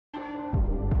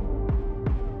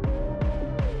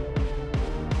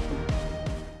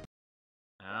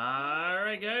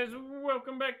guys,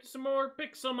 welcome back to some more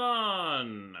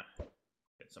Pixelmon!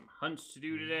 Got some hunts to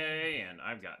do today, and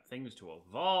I've got things to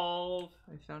evolve.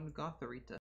 I found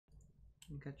Gotharita.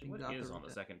 I'm catching What Gotharita. is on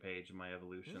the second page of my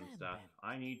evolution stuff?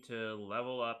 I need to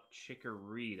level up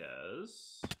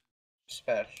Chikorita's.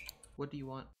 Spesh, What do you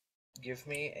want? give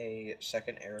me a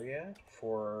second area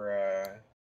for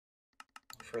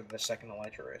the second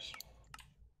Elytra race.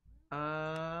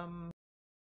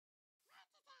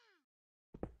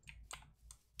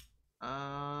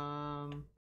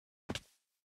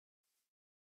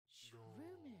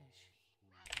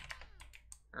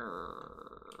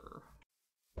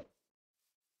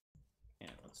 Yeah,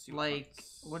 let's see.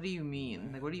 What do you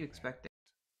mean? Like, what are you expecting?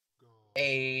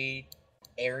 A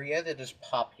area that is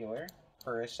popular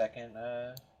for a second.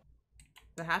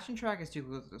 The hatching track is too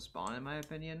close to the spawn, in my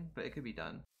opinion, but it could be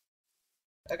done.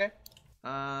 Okay.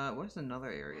 What's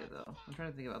another area though? I'm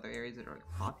trying to think of other areas that are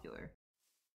like popular.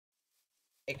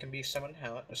 It can be someone's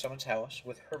house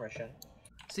with permission.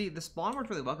 See, the spawn works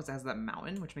really well because it has that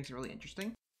mountain, which makes it really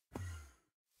interesting.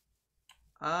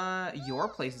 Your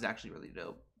place is actually really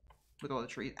dope with all the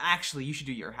trees. Actually, you should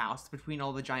do your house between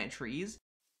all the giant trees.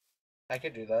 I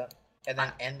could do that, and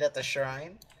then end at the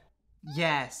shrine.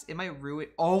 Yes, it might ruin.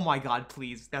 Oh my god,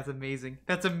 please! That's amazing.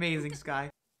 That's amazing,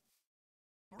 Sky.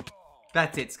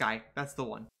 That's it, Sky. That's the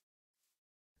one.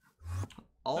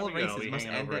 All races must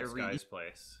end at Sky's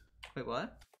place. Wait,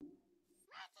 what?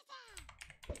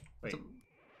 Wait,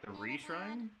 the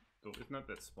reshrine? Isn't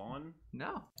that spawn?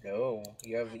 No. No,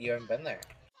 you haven't been there.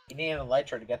 You need an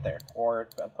Elytra to get there, or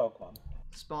a Pokemon.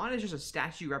 Spawn is just a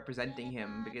statue representing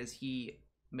him because he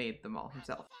made them all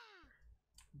himself.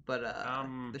 But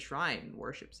the shrine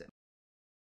worships him.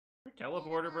 Is your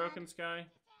teleporter broken, Sky?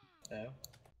 No.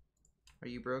 Are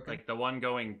you broken? Like the one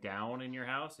going down in your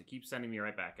house? It keeps sending me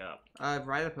right back up.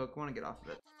 Ride a Pokemon and get off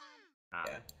of it. Ah.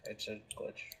 Yeah, it's a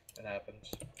glitch. It happens.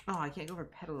 Oh, I can't go for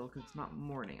Petalil because it's not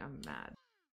morning. I'm mad.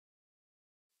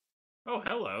 Oh,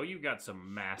 hello. You got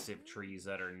some massive trees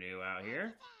that are new out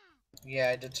here. Yeah,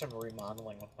 I did some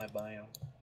remodeling with my biome.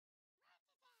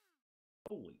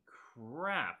 Holy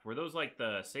crap. Were those like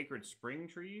the sacred spring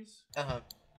trees? Uh-huh.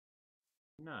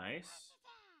 Nice.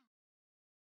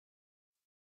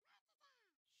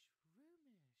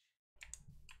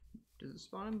 Does it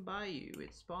spawn in Bayou?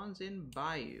 It spawns in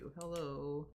Bayou.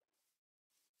 Hello.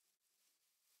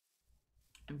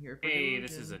 I'm here for Hey, delusion.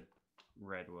 this is a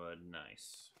redwood.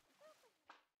 Nice.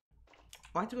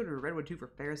 Oh, I have to go to Redwood too for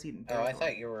Ferroseed and Oh, I Ferrothorn.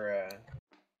 thought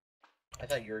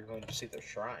you were going to see the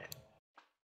shrine.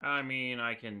 I mean,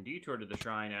 I can detour to the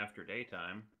shrine after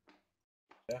daytime.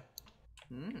 Yeah.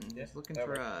 He's looking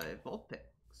for Vulpix.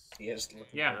 He is looking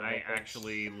Yeah, for I Vulpix.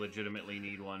 actually legitimately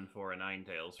need one for a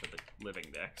Ninetales for the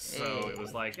living dex. So Hey. it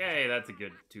was like, hey, that's a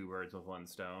good 2 birds with 1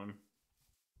 stone.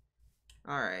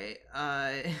 Alright,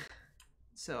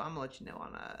 so I'm gonna let you know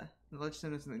on let you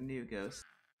know something new, Ghost.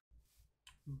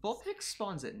 Vulpix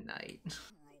spawns at night.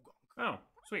 Oh,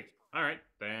 sweet. Alright,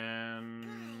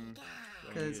 then...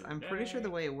 Because I'm pretty sure the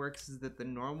way it works is that the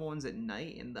normal one's at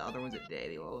night and the other one's at day.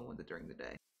 The other one's during the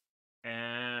day.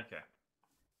 Okay.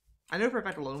 I know for a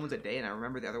fact the lone one's at day, and I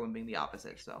remember the other one being the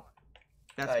opposite. So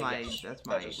that's my research.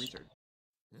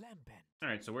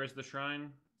 Alright, so where's the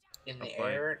shrine? In the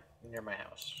air near my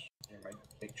house, near my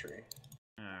big tree.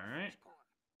 Alright.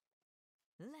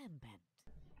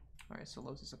 Alright, so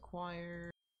Lotus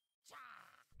acquired.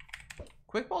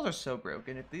 Quick balls are so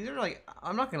broken. If these are like,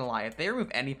 I'm not gonna lie, if they remove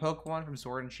any Pokemon from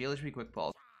Sword and Shield, it should be Quick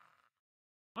Balls.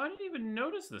 I didn't even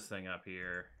notice this thing up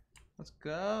here. Let's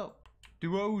go.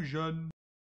 Duosion.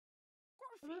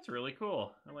 Oh, that's really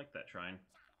cool. I like that shrine.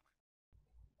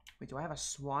 Wait, do I have a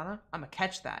Swanna? I'm gonna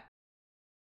catch that.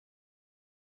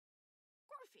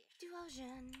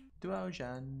 Duosion.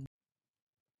 Duosion.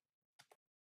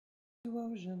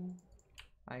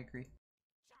 I agree.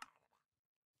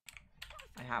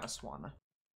 I have a Swanna.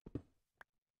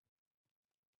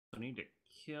 I need to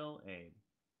kill a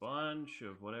bunch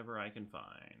of whatever I can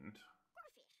find.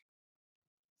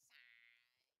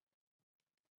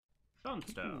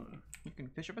 Sunstone. You can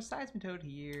fish up a Seismitoad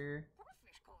here.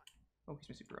 Oh, he's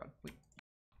my super rod. Wait.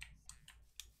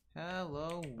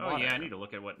 Hello, water. Oh yeah, I need to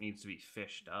look at what needs to be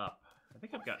fished up. I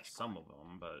think I've got some of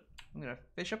them, but... I'm gonna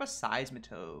fish up a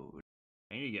Seismitoad.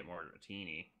 I need to get more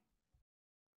Dratini.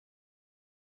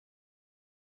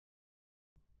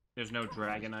 There's no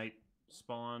Dragonite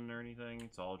spawn or anything?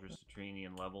 It's all just Dratini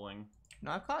and leveling?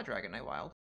 No, I've caught Dragonite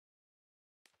Wild.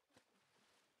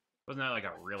 Wasn't that like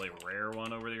a really rare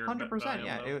one over there? 100%,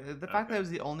 yeah. The fact that it was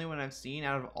the only one I've seen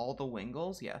out of all the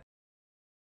Wingles, yeah.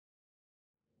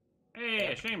 Hey,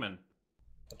 a Shaman!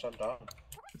 That's on top.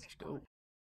 It's dope.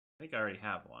 I think I already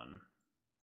have one.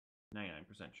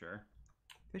 99% sure.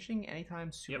 Fishing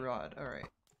anytime super odd. Alright.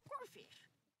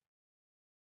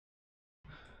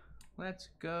 Let's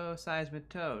go, Seismic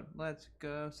Toad. Let's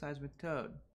go, Seismic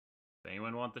Toad. Does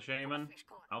anyone want the shaman?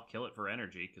 I'll kill it for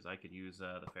energy because I could use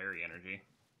the fairy energy.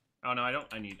 Oh no, I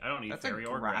don't need That's fairy a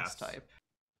or grass grass type.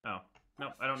 Oh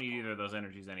no, I don't need either of those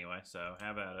energies anyway. So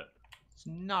have at it. It's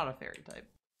not a fairy type.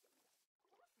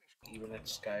 Even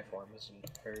its sky form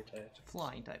isn't fairy type.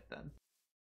 Flying type then.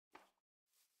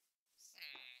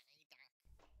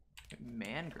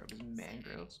 Mangrove. Does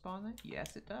mangrove spawn there?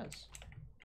 Yes, it does.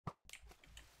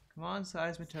 Come on,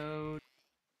 Seismitoad.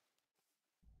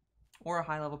 Or a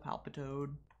high-level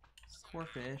Palpitoad. Or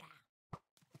fish.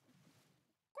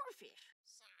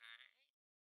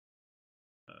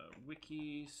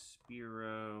 Wiki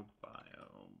Spiro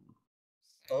biome.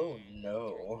 Oh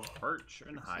no. Birch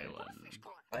and Highland.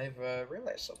 I've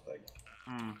realized something.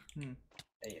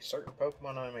 A certain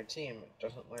Pokemon on my team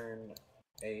doesn't learn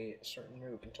a certain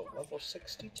move until level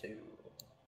 62.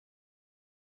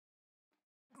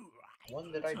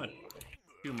 One that I need.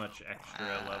 Too much extra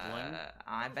leveling.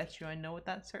 I bet you I know what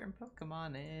that certain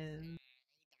Pokemon is.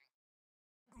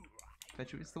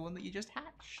 Bet you it's the one that you just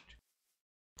hatched.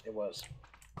 It was.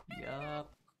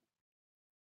 Yup.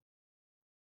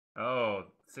 Oh,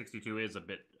 62 is a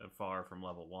bit far from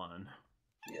level 1.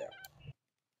 Yeah.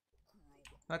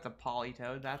 That's a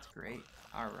Politoed. That's great.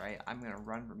 Alright, I'm gonna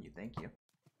run from you. Thank you.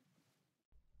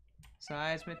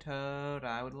 Seismitoad,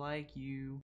 I would like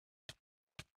you.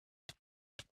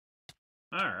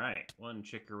 Alright, one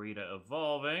Chikorita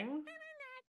evolving.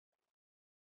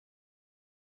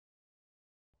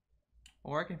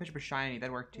 Or I can fish up a shiny.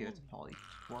 That'd work too. That's a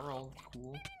Poliwhirl.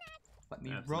 Cool. Let me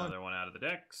That's run. another one out of the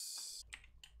decks.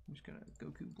 I'm just gonna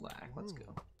Goku Black. Let's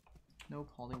go. No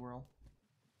Poliwhirl.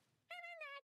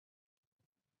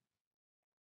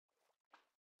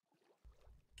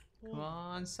 Come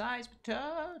on,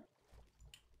 Seismitoad.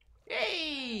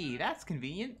 Hey, that's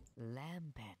convenient.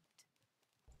 Lambent.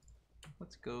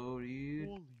 Let's go, dude.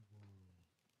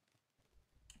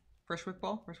 First quick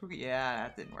ball? First quick? Yeah,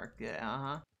 that didn't work.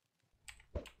 Yeah,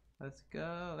 Let's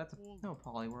go. That's a no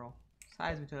Poliwhirl.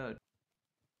 Seismitoad.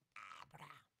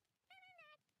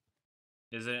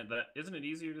 Isn't it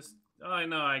easier to? Oh, I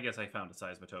know. I guess I found a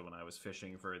Seismitoad when I was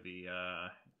fishing for the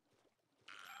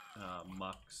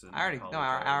mucks and. I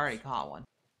already caught one.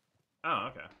 Oh,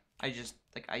 okay. I just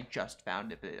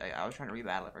found it, but I was trying to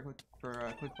rebattle it for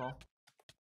a quick ball.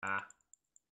 Ah.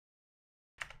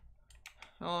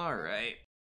 All right.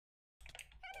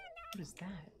 What is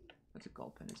that? That's a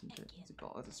Gulpin, isn't it? It's a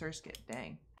Gulp. That's a Surskit.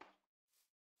 Dang.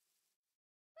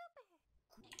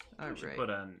 All We should right. put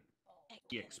an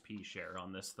EXP share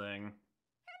on this thing.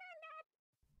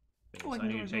 Oh, I I can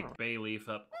need go to take Zoro. Bayleaf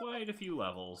up quite a few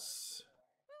levels.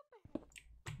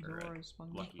 Or a Zora's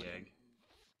one lucky liquid. egg.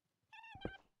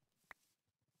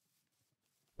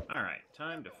 Alright,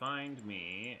 time to find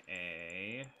me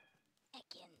a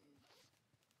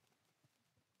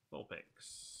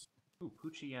Vulpix. Ooh,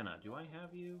 Poochyena. Do I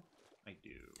have you? I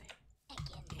do.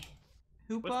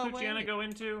 Hoopa, What's Poochyena wait. go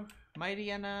into?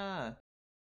 Mightyena.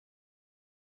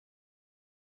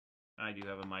 I do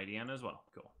have a Mightyena as well.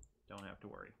 Cool. Don't have to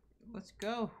worry. Let's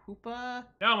go, Hoopa.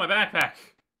 No, my backpack!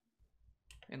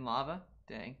 In lava?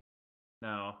 Dang.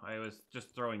 No, I was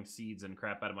just throwing seeds and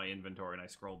crap out of my inventory and I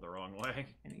scrolled the wrong way.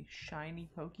 Any shiny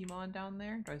Pokemon down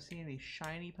there? Do I see any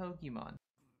shiny Pokemon?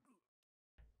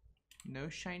 No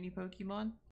shiny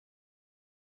Pokemon?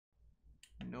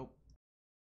 Nope.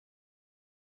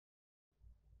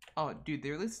 Oh, dude,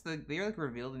 they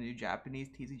revealed a new Japanese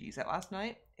TCG set last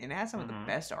night, and it has some of the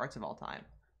best arts of all time.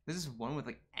 This is one with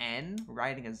like N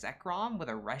riding a Zekrom with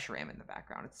a Reshiram in the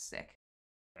background. It's sick.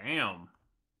 Damn.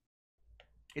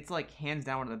 It's like hands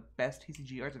down one of the best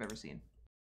TCG arts I've ever seen.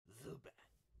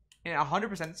 And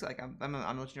 100%, it's like I'm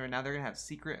looking right now. They're gonna have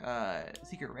secret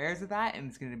rares of that, and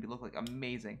it's gonna look like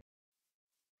amazing.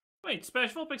 Wait,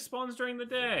 Speshel spawns during the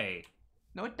day.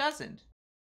 No, it doesn't.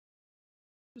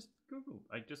 Just Google.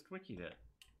 I just wikied it.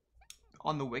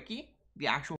 On the wiki, the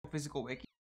actual physical wiki.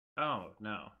 Oh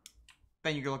no.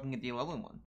 Then you're looking at the 11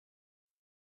 one.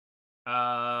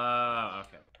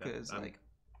 Okay. Because like,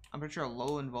 I'm pretty sure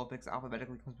Alolan Vulpix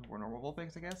alphabetically comes before normal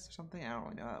Vulpix, I guess, or something. I don't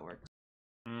really know how that works.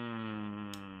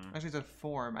 Actually, it's a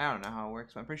form. I don't know how it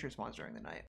works, but I'm pretty sure it spawns during the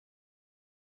night.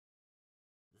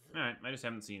 Alright, I just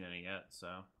haven't seen any yet, so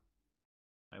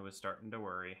I was starting to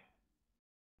worry.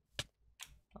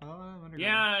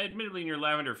 Yeah, admittedly in your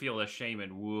lavender field, a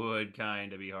shaman would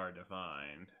kind of be hard to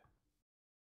find.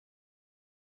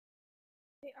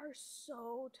 They are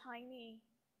so tiny.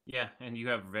 Yeah, and you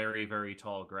have very, very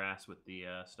tall grass with the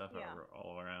stuff Yeah.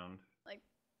 all around. Like,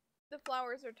 The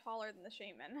flowers are taller than the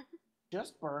shaman.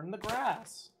 Just burn the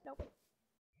grass. Nope.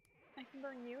 I can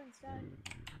burn you instead.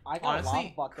 I got a lava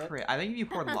Honestly, bucket. I think if you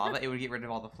poured lava, it would get rid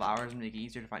of all the flowers and make it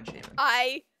easier to find shaman.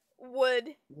 I would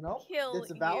You know, kill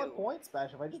it's a valid you. point,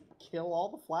 Speshel. If I just kill all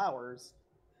the flowers.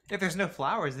 If there's no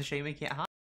flowers, the shaman can't hide.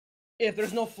 If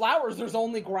there's no flowers, there's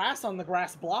only grass on the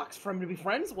grass blocks for him to be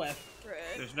friends with.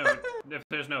 Rude. If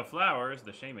there's no flowers,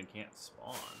 the shaman can't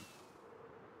spawn.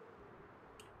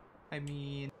 I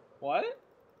mean, What?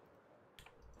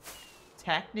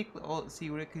 technically, well,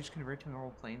 see, would it just convert to normal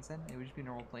plains then? It would just be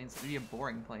normal plains. It would be a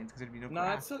boring plains because there'd be no No,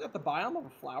 grass. it's still got the biome of a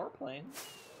flower plain.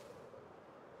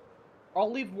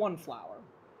 I'll leave one flower.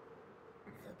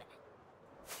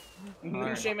 Moon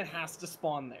Alright. Shaman has to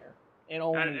spawn there. And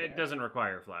only It there. doesn't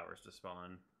require flowers to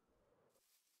spawn.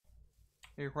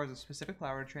 It requires a specific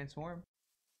flower to transform.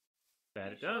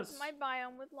 That it Show does. my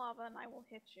biome with lava and I will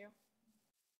hit you.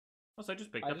 Also, I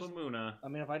just picked I up just- a Muna. I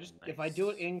mean, if I do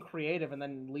it in creative and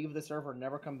then leave the server and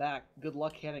never come back, good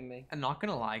luck hitting me. I'm not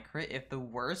gonna lie, Crit, if the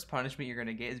worst punishment you're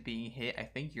gonna get is being hit, I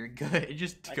think you're good.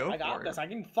 Just go I got for this. it. I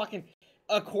can fucking.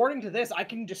 According to this, I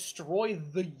can destroy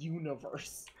the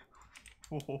universe.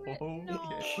 Okay.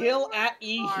 No, Kill I at worked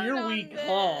E, hard here on we this.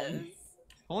 come.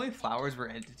 If only flowers were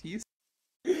entities.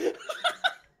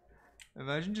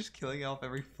 Imagine just killing off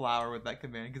every flower with that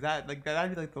command, because that'd be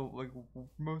like the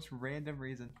most random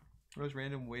reason, most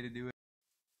random way to do it.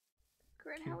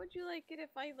 Corinne, how would you like it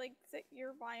if I set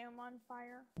your biome on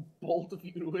fire? Bold of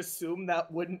you to assume that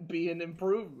wouldn't be an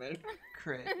improvement.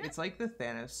 Crit, it's like the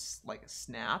Thanos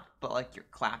snap, but like you're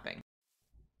clapping,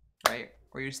 right?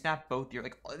 Or you snap both your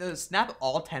snap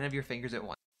all 10 of your fingers at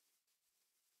once.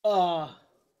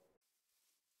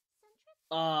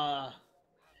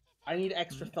 I need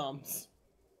extra thumbs.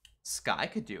 Sky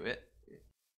could do it.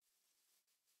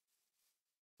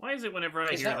 Why is it whenever I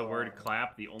Is hear that the word wrong?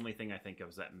 clap, the only thing I think of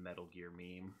is that Metal Gear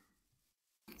meme?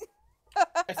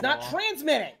 It's not Aw.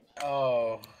 transmitting.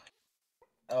 Oh.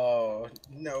 Oh,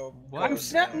 no. What? I'm Oh,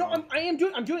 snap. No, no. I'm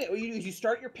doing it. You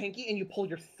start your pinky and you pull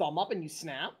your thumb up and you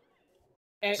snap,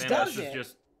 and it Thanos does is it.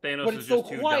 just but Thanos it's is so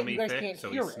just too quiet, dummy you guys thick, can't so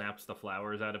he hear it. snaps the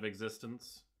flowers out of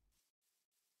existence.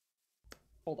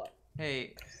 Hold up.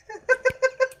 Hey,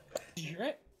 Did you hear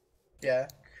it? Yeah.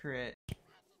 Crit,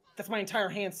 That's my entire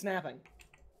hand snapping.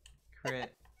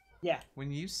 Crit. Yeah.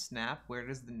 When you snap, where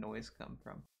does the noise come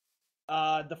from?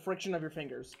 The friction of your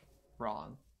fingers.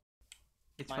 Wrong.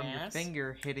 It's My from your ass?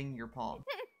 finger hitting your palm.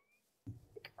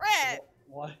 Crit!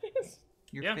 What?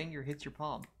 Your Yeah. finger hits your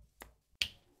palm. It's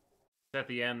at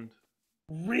the end.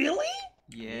 Really?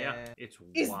 Yeah. It's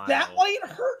Is wild. that why it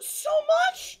hurts so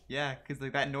much? Yeah, because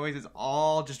that noise is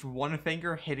all just one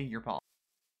finger hitting your palm.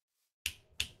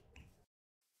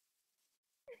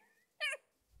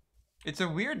 It's a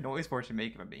weird noise for it to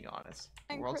make, if I'm being honest.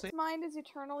 And World Crit's mind is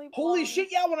eternally Holy blown. shit!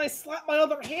 Yeah, when I slap my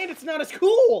other hand, it's not as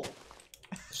cool.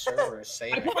 The server is I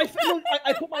saving. put my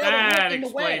I put my other That hand in the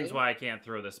way. explains why I can't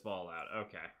throw this ball out.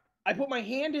 Okay. I put my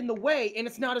hand in the way, and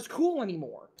it's not as cool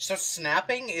anymore. So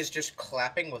snapping is just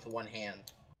clapping with one hand.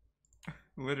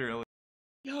 Literally.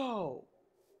 Yo.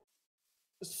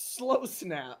 Slow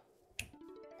snap.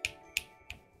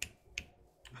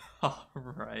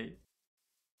 Alright.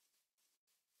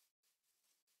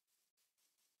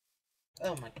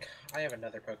 Oh my god, I have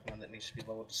another Pokemon that needs to be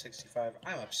leveled to 65.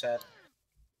 I'm upset.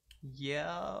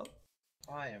 Yeah.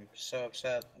 I am so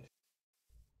upset.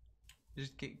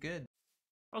 Just get good.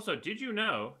 Also, did you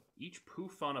know each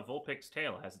poof on a Vulpix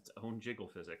tail has its own jiggle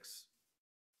physics?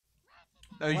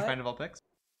 Oh, you What? find a Vulpix?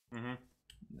 Mm-hmm.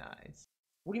 Nice.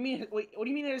 What do you mean? Wait, what do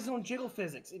you mean it has its own jiggle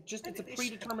physics? It's a It's-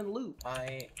 predetermined loop.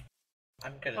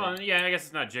 I'm gonna. Oh, yeah, I guess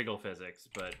it's not jiggle physics,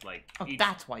 but like Oh, each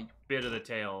that's why. bit of the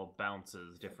tail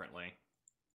bounces differently.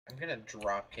 I'm gonna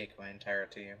drop kick my entire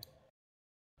team.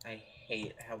 I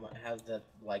hate how the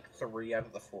 3 out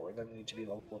of the 4 of them need to be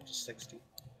leveled up to 60.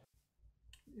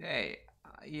 Hey,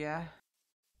 yeah.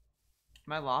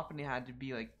 My Lopunny had to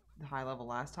be high level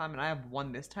last time, and I have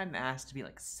one this time that has to be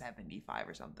 75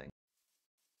 or something.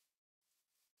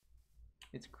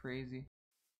 It's crazy.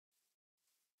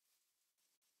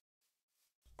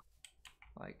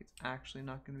 It's actually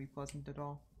not going to be pleasant at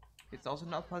all. It's also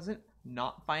not pleasant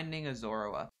not finding a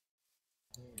Zoroa.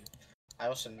 I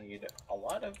also need a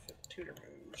lot of tutor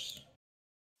moves.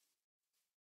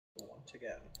 Once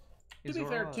again. To be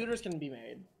fair, Zoroa tutors can be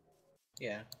made.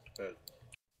 Yeah, but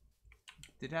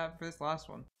did have for this last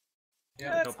one.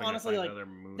 yeah, That's Hoping I honestly find like another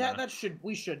Muna.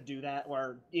 we should do that.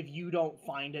 Where if you don't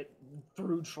find it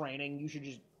through training, you should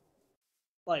just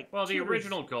Well, the tutors-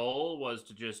 original goal was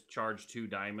to just charge 2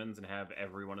 diamonds and have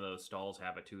every one of those stalls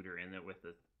have a tutor in it with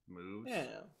the moves.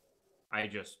 Yeah. I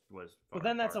just was But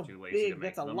then that's far a too lazy to big.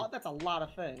 make That's a them. lot. That's a lot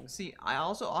of things. See, I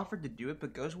also offered to do it,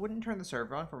 but Ghost wouldn't turn the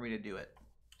server on for me to do it.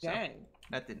 So Dang.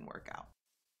 that didn't work out.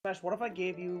 Spesh, what if I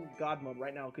gave you God mode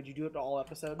right now? Could you do it to all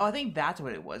episodes? Oh, I think that's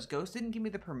what it was. Ghost didn't give me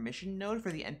the permission node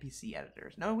for the NPC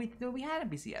editors. No, we had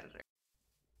NPC editors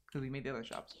because we made the other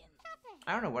shops.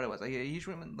 I don't know what it was. Like, you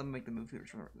usually let me make the move features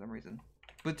for some reason.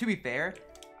 But to be fair,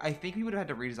 I think we would have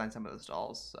had to redesign some of the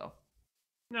stalls. So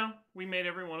No, we made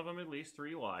every one of them at least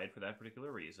 3 wide for that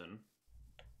particular reason.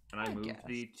 And I moved guess.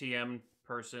 the TM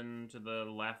person to the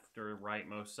left or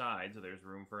rightmost side, so there's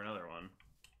room for another one.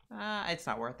 it's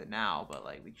not worth it now, but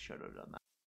like we should have done that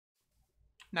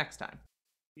next time.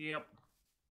 Yep.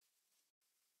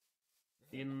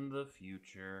 In the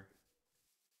future.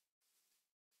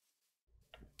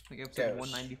 Like episode Ghost.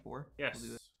 194. Yes. We'll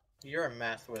do it. You're a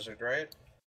math wizard, right?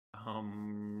 I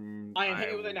am.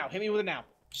 Hit me with it now. Hit me with it now.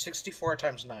 64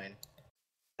 times 9.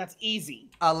 That's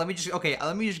easy. Let me just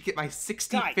get my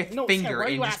 65th finger why are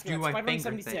you and just asking? do That's my finger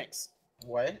thing. 576.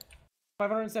 What?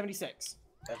 576.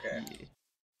 Okay. Yeah.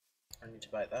 I need to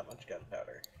buy that much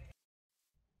gunpowder.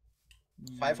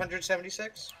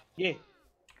 576? Yeah.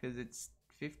 Because it's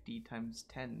 50 times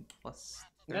 10 plus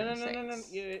No.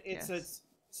 36. Yeah, Yes. it's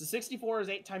so 64 is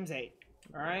 8 times 8.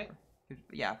 All right.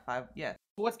 Yeah, 5. Yeah.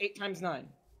 So what's 8 times 9?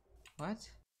 What?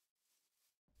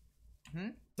 Hmm?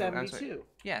 No, I'm sorry. 72.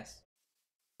 Yes.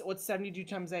 What's 72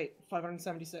 times 8?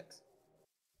 576.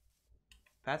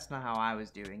 That's not how I was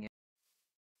doing it.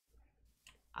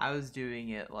 I was doing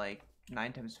it like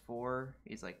 9 times 4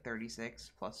 is like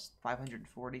 36 plus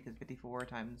 540 because 54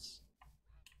 times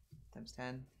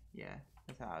 10. Yeah,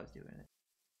 that's how I was doing it.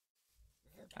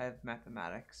 I have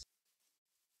mathematics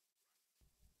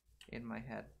in my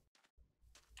head.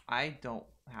 I don't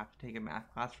have to take a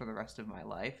math class for the rest of my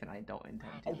life, and I don't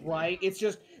intend to. either. Right. It's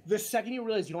just the second you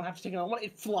realize you don't have to take another one,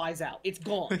 it flies out. It's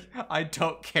gone. I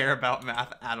don't care about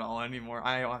math at all anymore.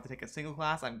 I don't have to take a single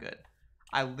class. I'm good.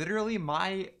 I literally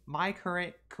my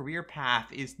current career path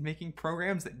is making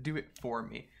programs that do it for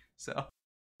me. So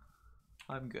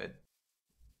I'm good.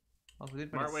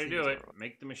 Smart way to do it.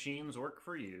 Make the machines work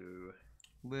for you.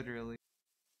 Literally.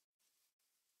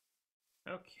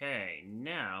 Okay,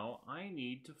 now I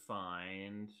need to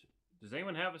find... Does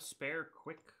anyone have a spare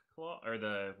quick claw? Or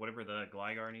the whatever the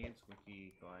Gligar needs?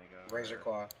 Wiki Gligar. Razor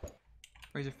Claw.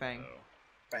 Razor Fang. Oh.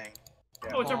 Bang.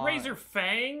 Oh, it's a Claw. Razor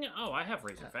Fang? Oh, I have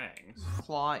Razor Fangs.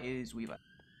 Claw is Weavile.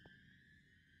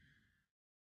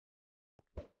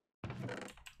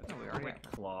 Oh, we already Quick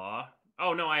have. Claw.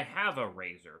 Oh no, I have a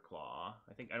Razor Claw.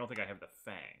 I don't think I have the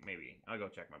Fang. Maybe I'll go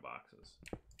check my boxes.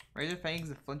 Razor Fang's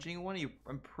the flinching one.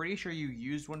 I'm pretty sure you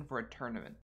used one for a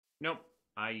tournament. Nope,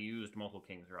 I used multiple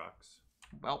King's Rocks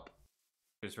Welp.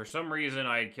 because for some reason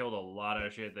I had killed a lot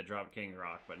of shit that dropped King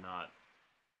Rock, but not.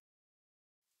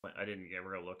 I didn't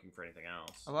ever go looking for anything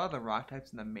else. A lot of the rock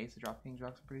types in the Mesa drop King's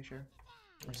Rocks, I'm pretty sure.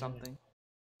 Or something.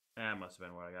 That must have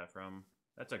been what I got from.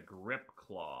 That's a Grip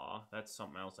Claw. That's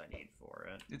something else I need for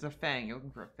it. It's a Fang. You're looking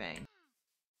for a Fang.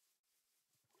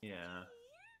 Yeah.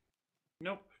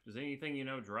 Nope. Does anything you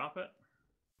know drop it?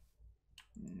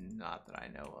 Not that I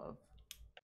know of.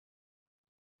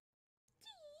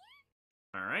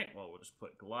 Alright, well, we'll just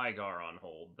put Gligar on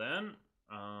hold then.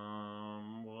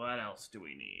 What else do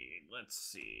we need? Let's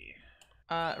see.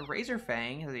 Razor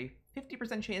Fang has a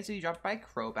 50% chance to be dropped by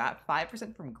Crobat,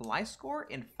 5% from Gliscor,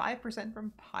 and 5%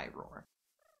 from Pyroar.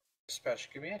 Special,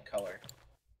 give me a color.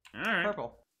 Alright.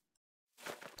 Purple.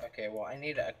 Okay, well, I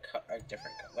need a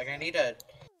different color. Like, I need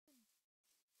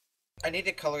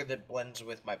a color that blends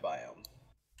with my biome.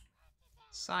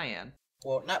 Cyan.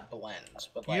 Well, not blends,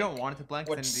 but like... You don't want it to blend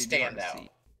would because then it'd be hard stand to out. see.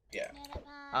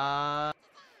 Yeah.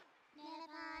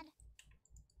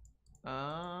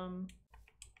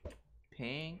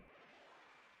 Pink.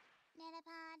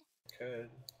 Could.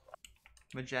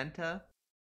 Magenta.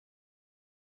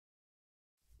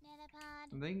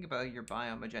 I'm thinking about your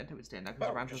biome. Magenta would stand out because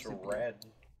Oh, around just so red.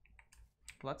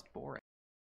 Well, that's boring.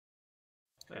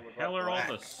 The What about hell are all the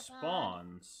black?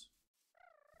 spawns?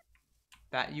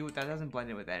 That doesn't blend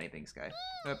in with anything, Sky.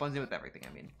 No, it blends in with everything.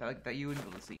 I mean, that you wouldn't be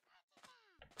able to see.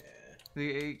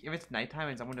 Yeah. If it's nighttime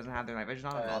and someone doesn't have their night vision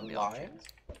on, it'll be all Lime? chance.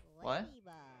 What?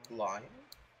 Lime?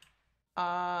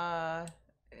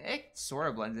 It sort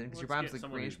of blends in because your Let's biome's get like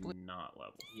someone greenish who's blue. not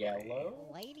level 3. Yellow?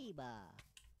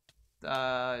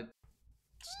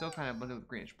 Still kind of blended with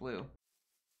greenish blue.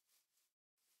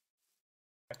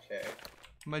 Okay.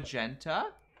 Magenta,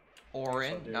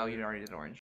 orange. do- No, you already did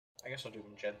orange. I guess I'll do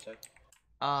magenta.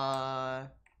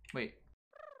 Wait.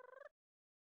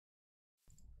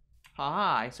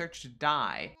 Haha, I searched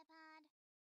dye.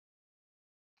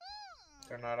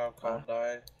 They're not all called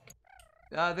dye.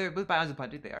 They're with biomes and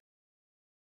punted. They are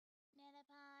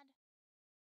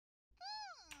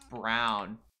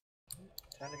brown.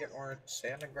 Time to get more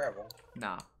sand and gravel.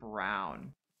 Nah,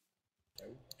 brown.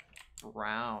 No.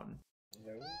 Brown.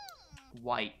 No.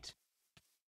 White.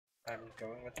 I'm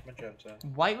going with magenta.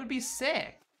 White would be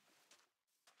sick.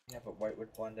 Yeah, but white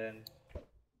would blend in.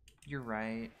 You're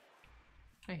right.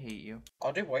 I hate you.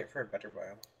 I'll do white for a better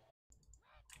biome.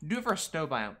 Do it for a snow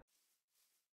biome.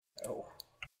 Oh.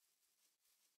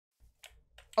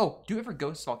 Oh, do it for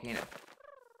Ghost Volcano.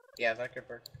 Yeah, that could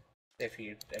work. If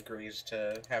he agrees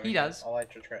to having He does.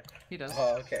 Elytra try. He does.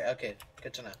 Oh, okay, okay.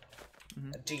 Good to know.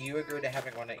 Mhm. Do you agree to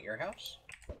having one at your house?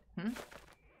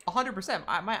 100%.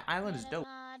 My island is dope.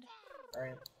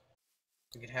 Alright.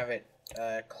 You can have it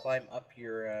climb up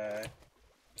your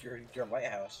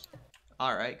lighthouse.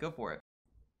 All right, go for it.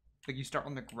 Like you start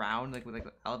on the ground, like with like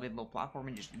an elevated little platform,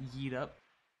 and just yeet up.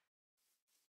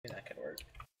 Yeah, that could work.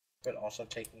 But also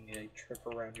taking a trip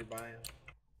around your biome.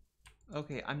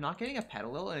 Okay, I'm not getting a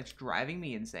pedal and it's driving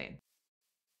me insane.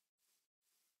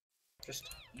 Just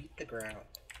eat the ground.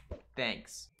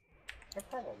 Thanks. No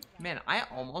problem. Man, I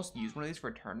almost used one of these for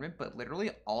a tournament, but literally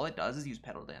all it does is use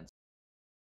pedal dance.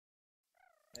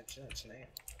 It's in its name.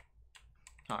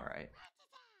 All right.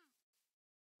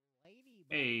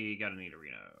 Hey, got a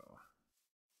Nidorino.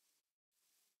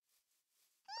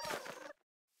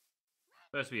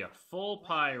 Supposed to be a full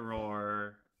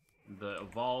Pyroar, the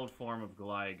evolved form of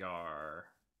Gligar.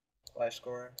 Life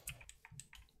score.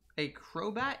 A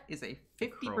Crobat is a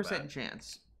 50% Crobat.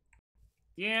 chance.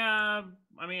 Yeah,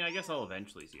 I mean, I guess I'll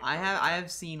eventually see. I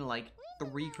have seen like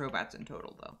 3 Crobats in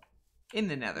total though. In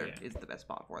the Nether Yeah. is the best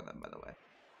spot for them, by the way.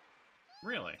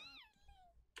 Really?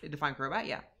 Define Crobat,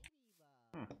 yeah.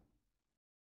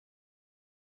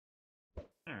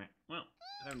 All right. Well,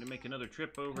 time to make another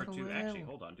trip over to. Hello. Actually,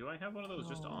 hold on. Do I have one of those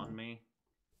just Oh. on me?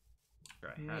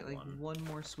 Sure, I You had get like one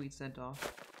more sweet scent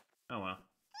off. Oh well.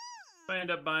 If I end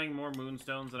up buying more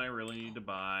moonstones than I really need to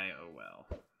buy, oh well.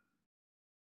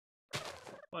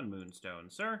 1 moonstone,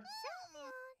 sir.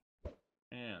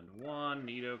 And 1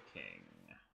 Nidoking.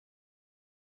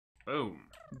 Boom.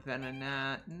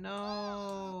 Venonat,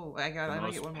 no! I The might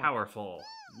most get one more. powerful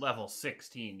level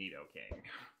 16 Nidoking.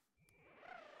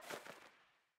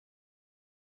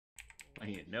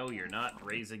 You know you're not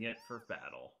raising it for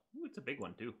battle. Ooh, it's a big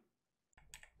one too.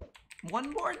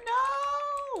 One more,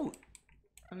 no!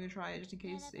 I'm gonna try it just in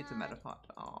case it's a Metapod.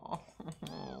 Oh.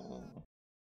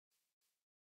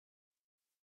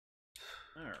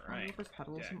 Alright. For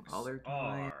pedals some Dex other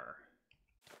time. R.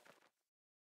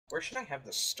 Where should I have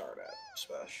this start at,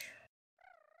 Spesh?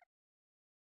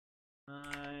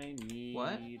 I need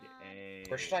What? a...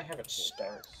 Where should I have it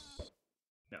start?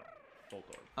 No.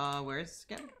 Voltorb. Where's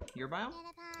again? Your biome?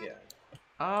 Yeah.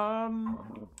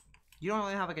 You don't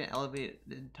really have like an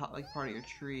elevated top like part of your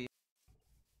tree.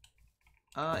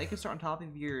 It can start on top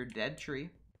of your dead tree.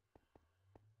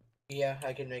 Yeah,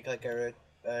 I can make like a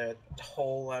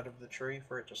hole out of the tree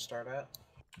for it to start at.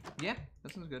 Yeah,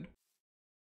 that sounds good.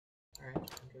 Alright, I'll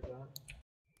do that.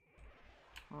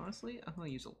 Honestly, I'm gonna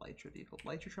use a Elytra vehicle.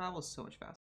 Elytra travel is so much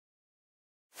faster.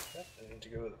 Yep, I need to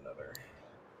go with another.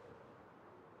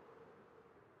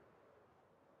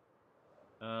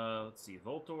 Let's see.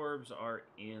 Voltorbs are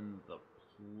in the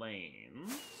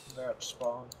plains. They're at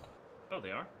spawn. Oh,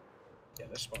 they are? Yeah,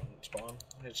 they spawn.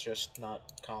 It's just not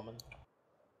common.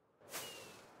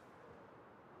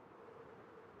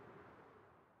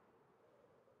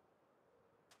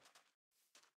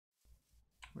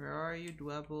 Where are you,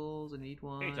 Dwebbles? I need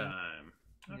one. Daytime.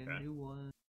 I need Okay. a new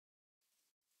one.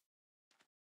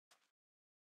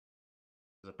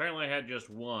 'Cause apparently I had just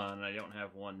one. I don't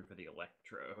have one for the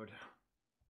electrode.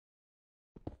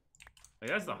 Like,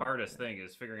 that's the hardest thing,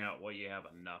 is figuring out what you have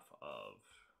enough of.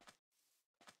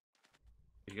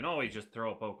 You can always just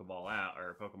throw a Pokeball out,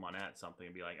 or a Pokemon at something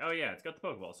and be like, oh yeah, it's got the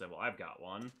Pokeball symbol, I've got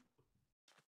one.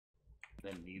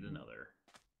 Then need another.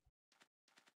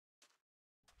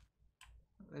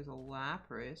 There's a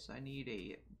Lapras. I need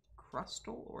a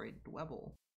Crustle or a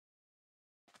Dwebble.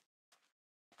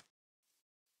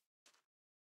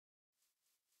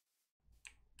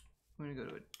 I'm gonna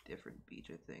go to a different beach,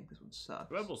 I think. This one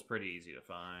sucks. Dwebble's pretty easy to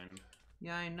find.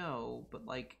 Yeah, I know, but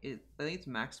like, I think its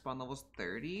max spawn level's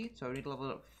 30, so I need to level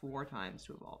it up 4 times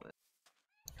to evolve it.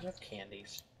 I have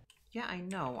candies. Yeah, I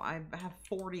know. I have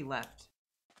 40 left.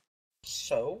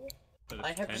 So? But it's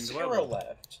I have 10 0 Dwebble.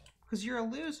 left. Because you're a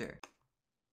loser.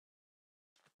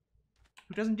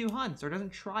 Who doesn't do hunts, or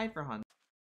doesn't try for hunts.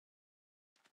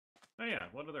 Oh yeah,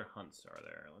 what other hunts are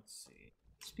there? Let's see.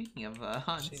 Speaking of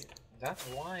hunts. See, that's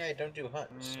why I don't do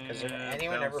hunts. Because if Yeah,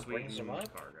 anyone ever Bellsweet brings them and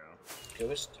up, Cargo.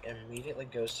 immediately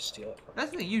goes to steal it from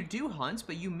That's the thing. You do hunts,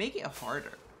 but you make it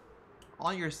harder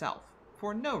on yourself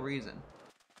for no reason.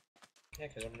 Yeah,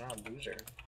 because I'm not a loser.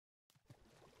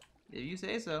 If you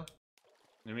say so.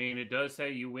 I mean, it does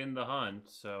say you win the hunt,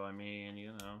 so I mean,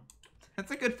 you know.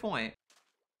 That's a good point.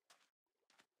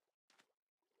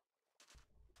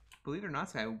 Believe it or not,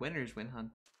 Sky, winners win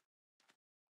hunt.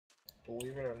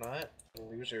 Believe it or not,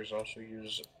 losers also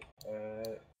use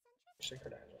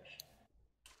synchronizers.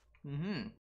 Mm-hmm.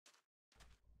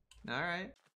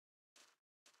 Alright.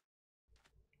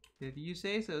 If you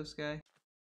say so, Sky.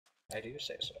 I do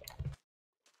say so.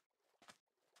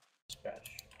 Spesh.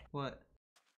 What?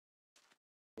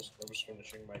 I was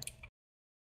finishing my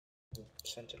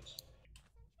sentence.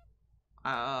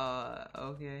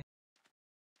 Okay.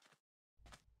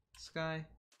 Sky.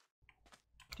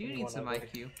 Do you You need wanna some go-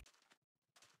 IQ?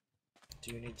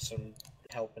 Do you need some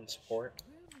help and support?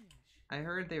 I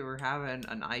heard they were having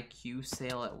an IQ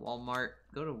sale at Walmart.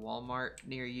 Go to Walmart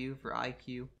near you for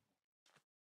IQ.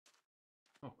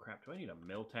 Oh crap, do I need a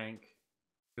mill tank?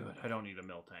 Good, I don't need a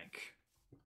mill tank.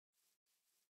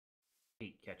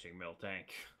 Hate catching mill tank.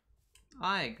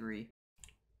 I agree.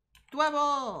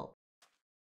 Dwebble!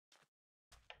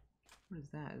 What is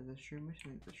that? Is it a shroomish? I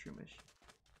think it's a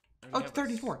shroomish. Oh, it's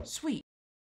 34. Sweet.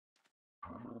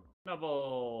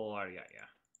 Double. Already got ya.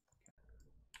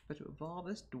 But to evolve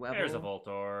this Dwebble. There's a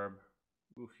Voltorb.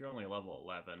 Oof, you're only level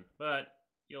 11, but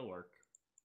you'll work.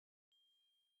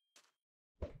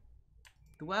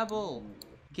 Dwebble.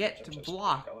 Get to Magenta's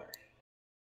block. color.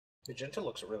 Magenta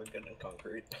looks really good in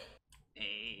concrete.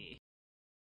 Hey.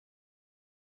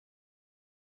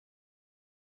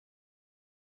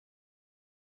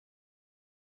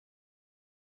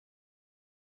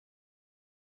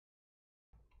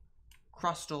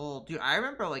 Crustal. Dude, I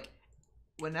remember, like,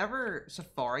 whenever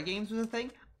Safari Games was a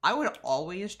thing, I would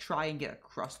always try and get a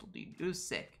Crustal, dude. It was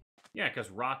sick. Yeah, because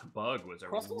Rock Bug was a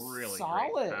Crustal's really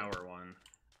solid. great power one.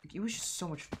 Like, it was just so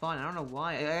much fun. I don't know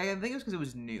why. I think it was because it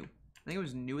was new. I think it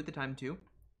was new at the time, too.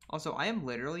 Also, I am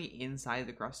literally inside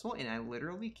the Crustal, and I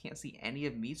literally can't see any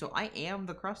of me, so I am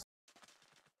the Crustal.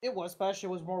 It was special.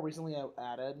 It was more recently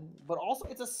added, but also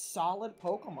it's a solid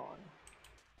Pokemon.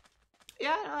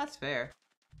 Yeah, no, that's fair.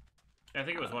 I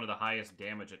think it was one of the highest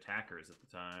damage attackers at the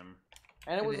time.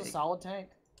 And it was a It- solid tank.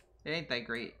 It ain't that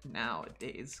great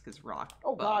nowadays, because Rock.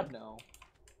 Oh Bug, god, no.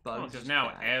 Bugs Because is now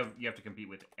bad. you have to compete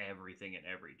with everything in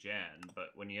every gen, but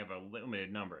when you have a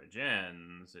limited number of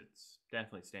gens, it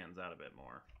definitely stands out a bit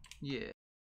more. Yeah.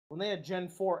 When they had Gen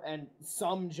 4 and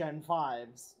some Gen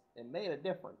 5s, it made a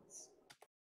difference.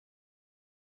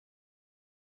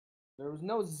 There was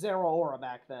no Zero Aura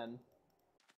back then.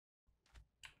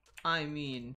 I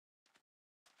mean,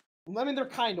 I mean, there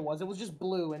kind of was. It was just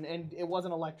blue, and it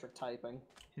wasn't electric typing.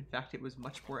 in fact, it was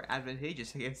much more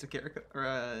advantageous against a character,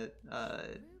 or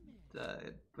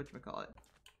whatchamacallit?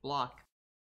 Block.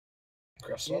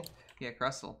 Crystal? Yeah,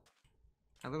 Crustle.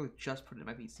 I literally just put it in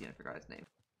my PC and I forgot his name.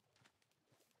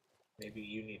 Maybe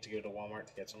you need to go to Walmart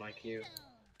to get some IQ.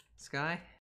 Sky?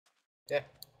 Yeah.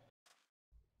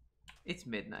 It's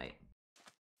midnight.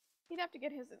 He'd have to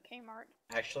get his at Kmart.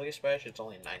 Actually, Spesh, it's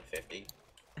only $9.50.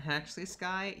 Actually,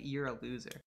 Sky, you're a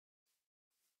loser.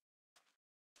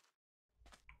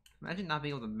 Imagine not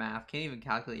being able to math. Can't even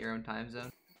calculate your own time zone.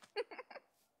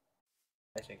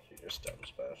 I think you're just dumb,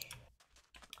 Spesh.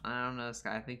 I don't know,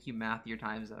 Sky. I think you math your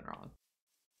time zone wrong.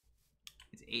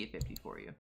 It's 8:50 for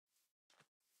you.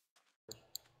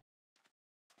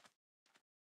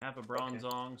 Have a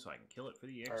Bronzong so I can kill it for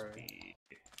the XP.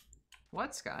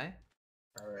 What, Sky?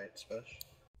 Alright, Spesh.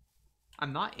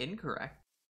 I'm not incorrect.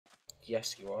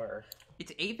 Yes, you are.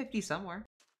 It's 8:50 somewhere.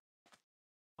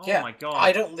 Oh Yeah, my god.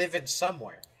 I don't live in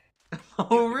somewhere.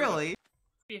 Oh, really?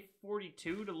 Be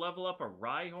 42 to level up a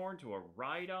Rhyhorn to a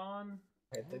Rhydon?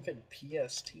 I live in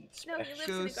PST, Spesh. No, he lives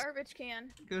in a Goes- garbage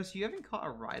can. Ghost, you haven't caught a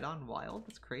Rhydon wild?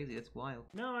 That's crazy. That's wild.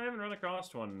 No, I haven't run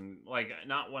across one. Like,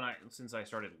 not since I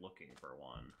started looking for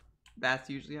one. That's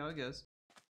usually how it goes.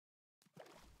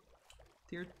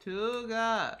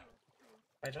 Tirtuga!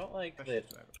 I don't like Especially that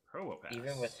since I have a Probopass.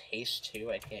 even with haste 2,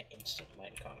 I can't instant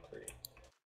mine concrete.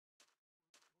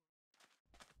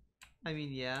 I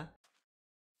mean, yeah.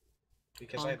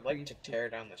 Because I'd like to Concrete. tear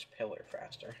down this pillar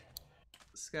faster.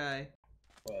 Sky,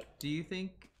 But do you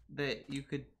think that you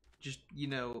could just, you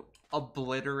know,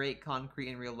 obliterate concrete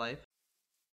in real life?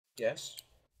 yes,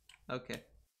 Okay.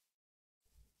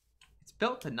 It's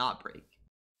built to not break.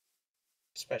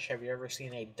 Spesh, have you ever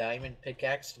seen a diamond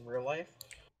pickaxe in real life?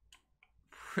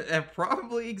 It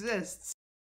probably exists.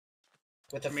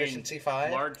 With I mean, efficiency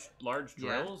 5? large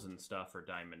Yeah. drills and stuff are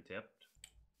diamond tipped.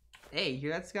 Hey, you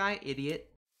hear that, Sky? Idiot.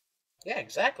 Yeah,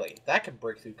 exactly. That could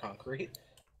break through concrete.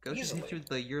 Ghost just hit you Easily. with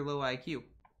the your low IQ.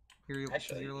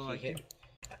 Actually, Your low he IQ. hit.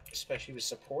 Especially, he was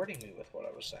supporting me with what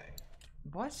I was saying.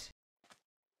 What?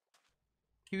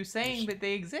 He was saying that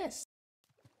they exist.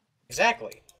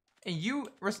 Exactly. And you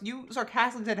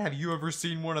sarcastically said, "Have you ever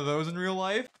seen one of those in real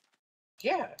life?"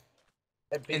 Yeah.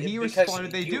 And he Because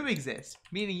responded, "They you- do exist,"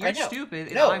 meaning I you're know. stupid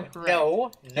and No, I'm correct.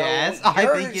 no. Yes, you're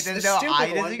I think it the is. No, I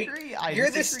stupid one disagree.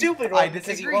 You're the stupid one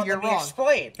because you won't You're let me wrong.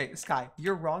 explain. Hey, Sky,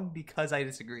 you're wrong because I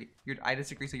disagree. I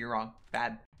disagree, so you're wrong.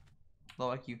 Bad. Low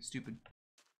IQ, stupid.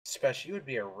 Speshel, you would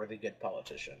be a really good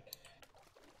politician.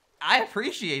 I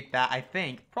appreciate that, I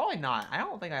think. Probably not. I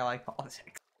don't think I like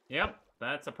politics. Yep,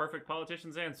 that's a perfect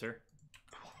politician's answer.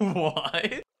 What?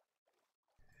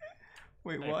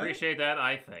 Wait, I what? appreciate that,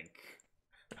 I think.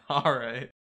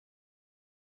 Alright.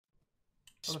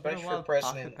 Well, there's been a Speshel lot for of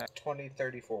president pocket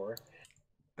 2034.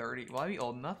 30. Will I be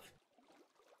old enough?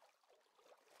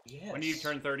 Yes. When do you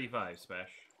turn 35, Spesh?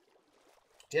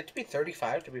 Do you have to be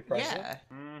 35 to be president? Yeah.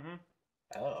 Mm-hmm.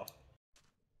 Oh.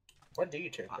 When do you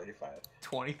turn 35?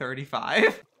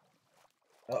 2035?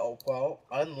 Oh, well,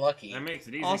 unlucky. That makes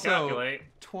it easy Also, to calculate.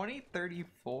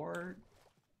 2034?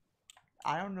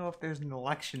 I don't know if there's an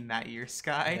election that year,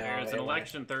 Sky. No. There's an it won't.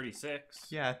 election 36.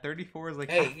 Yeah, 34 is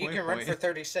like Hey, halfway you can run point. for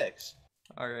 36.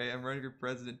 Alright, I'm running for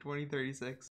president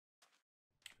 2036.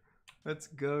 Let's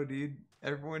go, dude.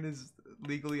 Everyone is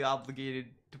legally obligated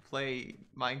to play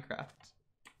Minecraft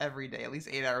every day, at least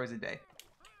 8 hours a day.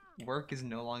 Work is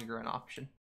no longer an option.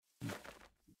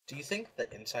 Do you think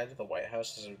the inside of the White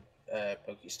House is a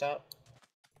Pokestop?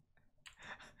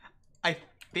 I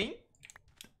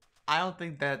don't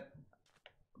think that.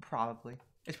 Probably.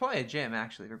 It's probably a gym,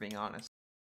 actually, for being honest.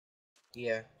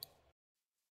 Yeah.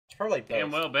 It's probably both.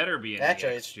 Damn well better be in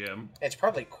Actually, the X gym. It's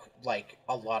probably, like,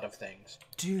 a lot of things.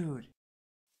 Dude.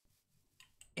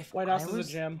 If White I House was, is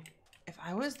a gym. If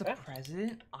I was the Yeah.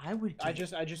 president, I would get...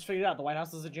 I just figured out the White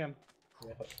House is a gym.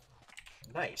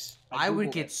 Nice. I would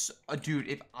Googled get... it. Dude,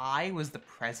 if I was the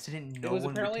president, no It was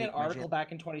one would apparently an take my article gym.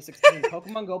 back in 2016.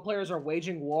 Pokemon Go players are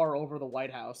waging war over the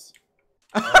White House.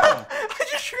 I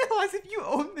just realized if you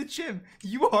own the gym,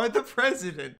 you are the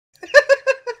president.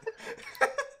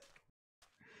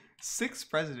 6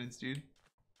 presidents, dude.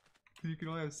 You can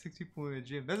only have 6 people in a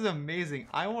gym. This is amazing.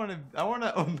 I wanna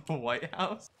own the White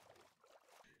House.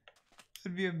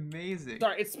 It'd be amazing.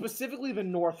 Sorry, it's specifically the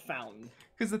North Fountain.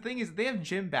 Because the thing is, they have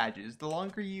gym badges. The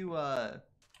longer you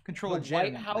control The a gym,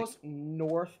 White House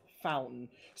North Fountain.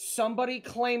 Somebody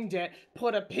claimed it,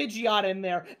 put a Pidgeot in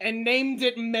there, and named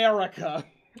it America.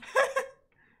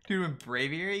 dude, when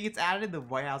Braviary gets added, the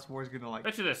White House war is gonna like. I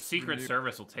bet you the Secret Dude.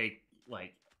 Service will take,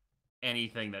 like,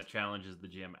 anything that challenges the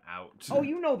gym out. Oh,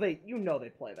 you know they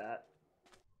play that.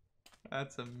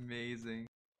 That's amazing,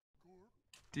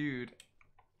 dude.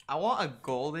 I want a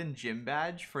golden gym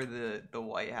badge for the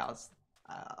White House.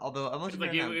 Although unless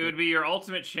Like, it would be your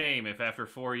ultimate shame if after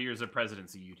 4 years of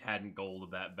presidency you hadn't gold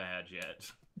that badge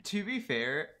yet. To be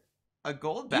fair, a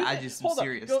gold Do you badge thi- is some hold on,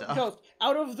 serious Go- stuff. Ghost,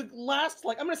 out of the last,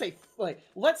 like, I'm gonna say, like,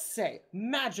 let's say,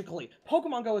 magically,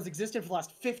 Pokemon Go has existed for the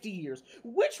last 50 years.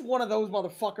 Which one of those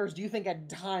motherfuckers do you think had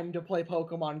time to play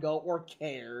Pokemon Go or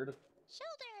cared?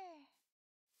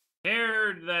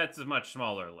 Cared, that's a much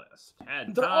smaller list.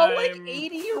 Had They're all, like, time.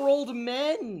 80-year-old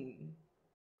men.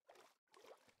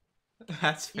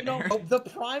 That's fair. You know, the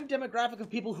prime demographic of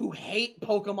people who hate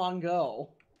Pokemon Go.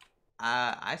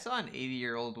 I saw an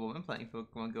 80-year-old woman playing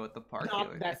Pokemon Go at the park. the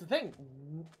other That's day. the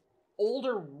thing.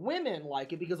 Older women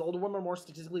like it because older women are more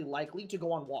statistically likely to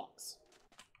go on walks.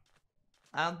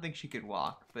 I don't think she could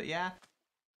walk, but yeah.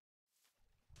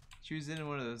 She was in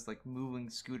one of those like moving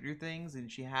scooter things,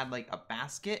 and she had like a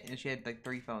basket, and she had like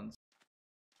 3 phones.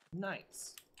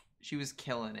 Nice. She was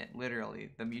killing it, literally.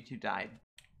 The Mewtwo died.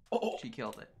 Oh, She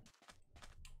killed it.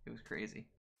 It was crazy.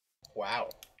 Wow.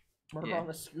 Murder Yeah. on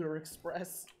the Scooter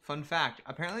Express. Fun fact,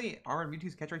 apparently Armored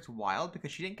Mewtwo's catch rate's wild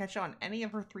because she didn't catch it on any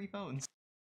of her 3 phones.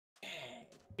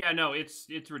 Yeah, no, it's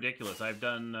ridiculous. I've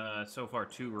done so far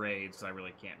 2 raids. I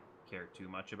really can't care too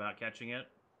much about catching it,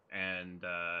 and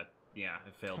yeah, I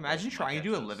failed. Imagine both of my trying to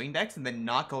do a catches. living dex and then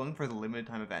not going for the limited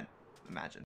time event.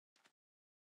 Imagine.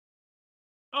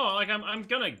 Oh, like I'm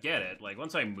gonna get it. Like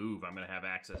once I move, I'm gonna have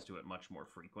access to it much more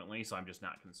frequently. So I'm just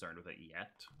not concerned with it yet.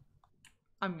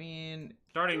 I mean,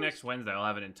 Starting next Wednesday, I'll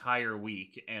have an entire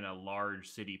week in a large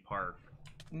city park.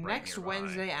 next nearby.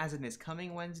 Wednesday, as in this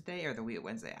coming Wednesday, or the week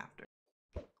Wednesday after.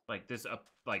 Like this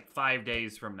like 5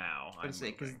 days from now. I I'm would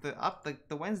say because moving.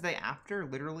 the Wednesday after,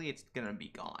 literally, it's gonna be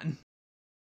gone.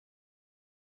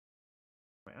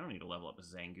 Wait, I don't need to level up a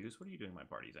Zangoose. What are you doing in my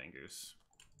party, Zangoose?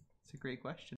 It's a great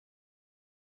question.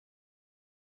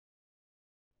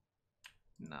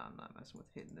 No, I'm not messing with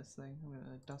hitting this thing. I'm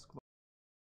gonna dusk ball.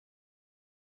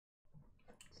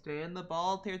 Stay in the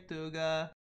ball,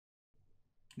 Tortuga.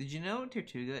 Did you know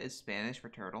Tortuga is Spanish for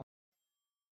turtle?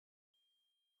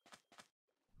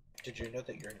 Did you know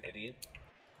that you're an idiot?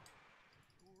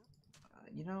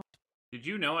 You know, Did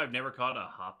you know I've never caught a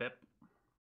hoppip?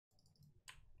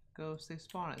 ghost, they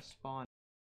spawn at spawn.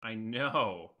 I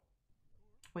know.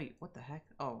 Wait, what the heck?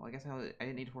 Oh, I guess I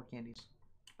didn't need 4 candies.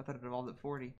 I thought it evolved at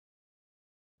 40.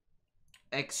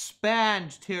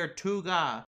 Expand,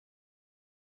 Tortuga!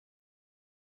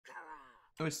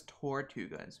 It was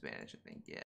Tortuga in Spanish, I think,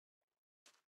 yeah.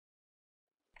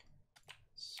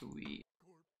 Sweet.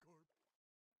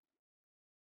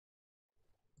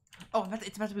 Oh,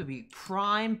 it's about to be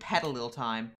prime Petalil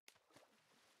time.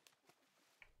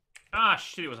 Ah,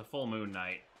 shit, it was a full moon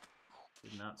night.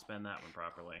 Did not spend that one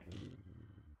properly.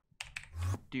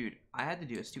 Dude, I had to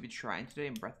do a stupid shrine today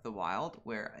in Breath of the Wild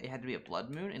where it had to be a blood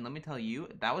moon, and let me tell you,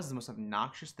 that was the most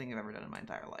obnoxious thing I've ever done in my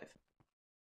entire life.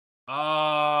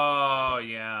 Oh,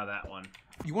 yeah, that one.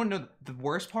 You want to know the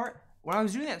worst part? When I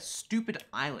was doing that stupid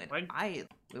island, Wait,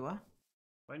 what?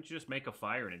 why didn't you just make a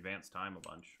fire and advance time a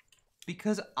bunch?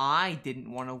 Because I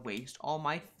didn't want to waste all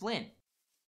my flint.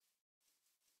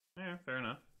 Yeah, fair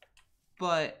enough.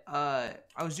 But I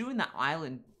was doing that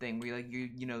island thing where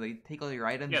you know they take all your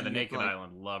items. Yeah, and the you have to, Naked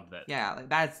Island, loved that. Yeah, like,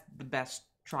 that's the best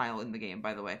trial in the game,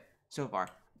 by the way, so far.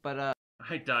 But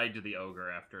I died to the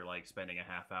ogre after like spending a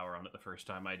half hour on it the first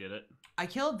time I did it. I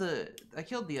killed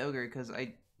the ogre because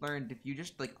I learned if you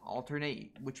just like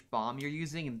alternate which bomb you're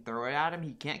using and throw it at him,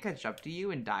 he can't catch up to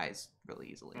you and dies really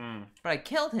easily. But I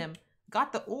killed him,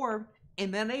 got the orb,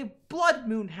 and then a blood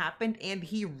moon happened and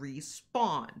he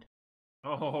respawned.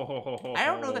 Oh. I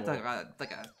don't know if that's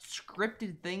like a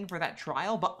scripted thing for that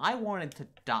trial, but I wanted to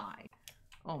die.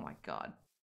 Oh my god.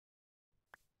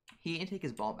 He didn't take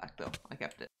his ball back though. I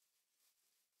kept it.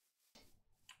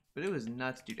 But it was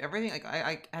nuts, dude. Everything, like,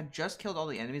 I had just killed all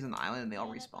the enemies on the island and they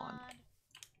all respawned.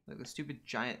 Like the stupid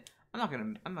giant. I'm not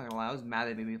gonna lie, I was mad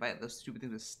they made me fight those stupid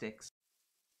things with sticks.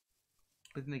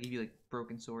 But then they give you like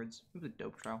broken swords. It was a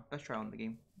dope trial. Best trial in the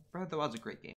game. Breath of the Wild's a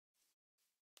great game.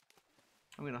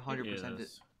 I'm gonna 100% it.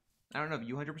 I don't know if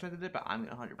you 100%ed it, but I'm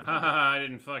gonna 100%. I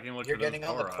didn't fucking look You're for those getting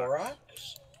all the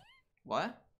Koroks?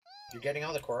 What? You're getting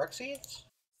all the Korok seeds?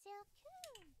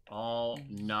 All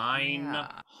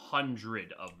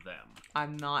 900 of them.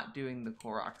 I'm not doing the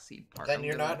Korok seed part. Then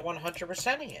you're not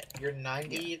 100%ing it. You're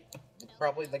 90,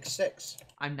 probably like 6.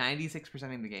 I'm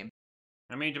 96%ing the game.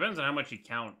 I mean, it depends on how much you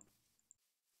count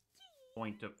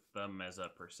point of them as a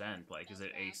percent. Like, is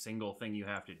it a single thing you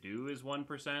have to do is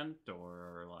 1%,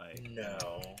 or like?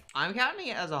 No. I'm counting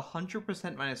it as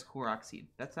 100% minus Korok seed.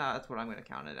 That's what I'm gonna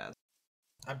count it as.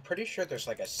 I'm pretty sure there's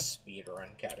like a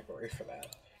speedrun category for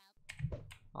that.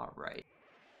 Alright.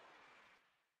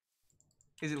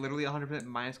 Is it literally 100%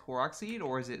 minus Korok seed,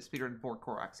 or is it speedrun for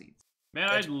Korok seeds? Man,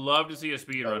 I'd love to see a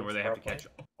speedrun where they have to catch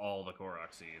all the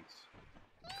Korok seeds.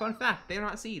 Fun fact, they're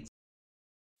not seeds.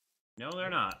 No, they're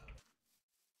not.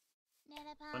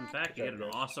 Fun fact, you get an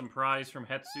awesome prize from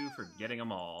Hetsu for getting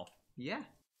them all. Yeah.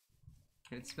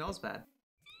 And it smells bad.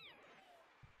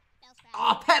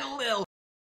 Oh, Petalil!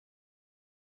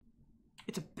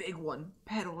 It's a big one.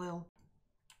 Petalil.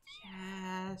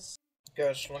 Yes.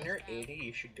 Ghost, when you're 80,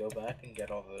 you should go back and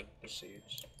get all the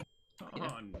seeds. Yeah.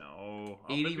 Oh no.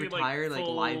 80 retire, like,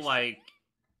 full, life. I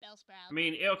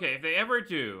mean, okay, if they ever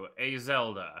do a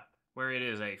Zelda where it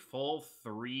is a full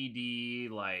 3D,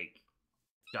 like,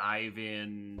 dive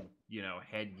in, you know,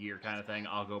 headgear kind of thing,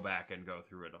 I'll go back and go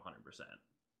through it 100%.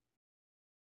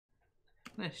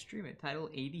 I'm gonna stream it. Title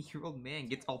 80-year-old man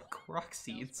gets all the Korok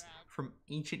seeds from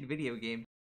ancient video game.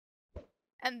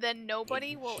 And then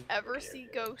nobody will ever see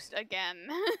Ghost again.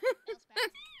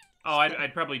 Oh,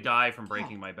 I'd probably die from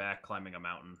breaking my back climbing a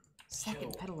mountain.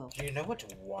 Second Petalil. Do you know what's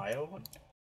wild?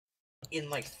 In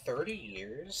like 30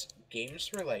 years, games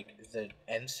for like the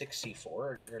N64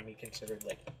 are gonna be considered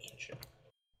like ancient.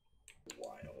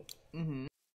 Wild. Mm-hmm.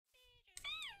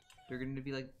 They're gonna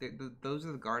be like, those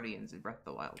are the Guardians in Breath of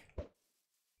the Wild.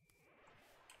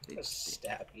 They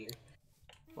stab you.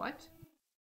 What?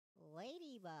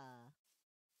 Ladybug.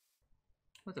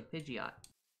 What's a Pidgeot?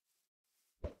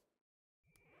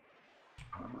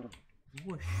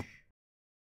 Whoosh.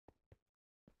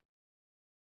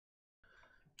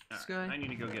 Right, I need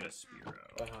to go get a Spearow.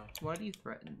 Why do you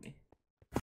threaten me?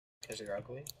 Because you're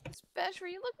ugly? Spesh, were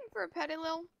you looking for a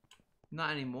Petalil? Not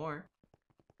anymore.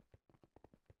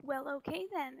 Well, okay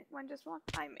then. One just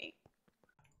walked by me.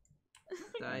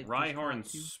 Rhyhorns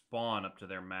spawn up to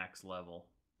their max level.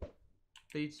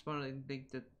 They spawn, I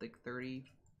think, to like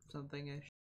 30 something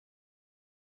ish.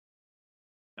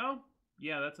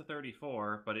 Yeah, that's a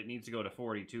 34, but it needs to go to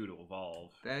 42 to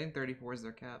evolve. I think 34 is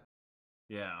their cap.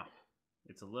 Yeah.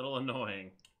 It's a little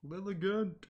annoying.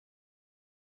 Lilligant.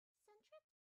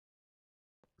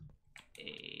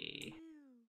 Hey.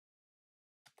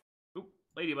 Oop,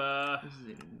 Ladybug. This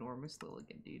is an enormous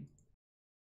Lilligant, dude.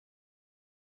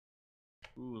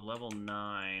 Ooh, level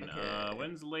 9. Okay.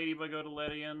 When's Ladybug go to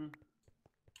Ledian?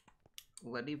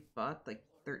 Ladybug, like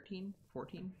 13,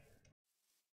 14,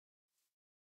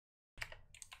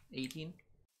 18.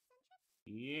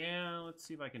 Yeah, let's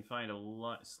see if I can find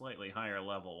a slightly higher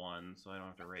level one, so I don't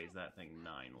have to raise that thing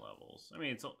 9 levels. I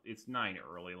mean, it's 9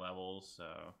 early levels,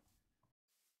 so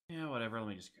yeah, whatever. Let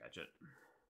me just catch it.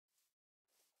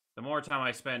 The more time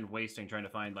I spend wasting trying to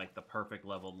find like the perfect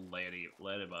leveled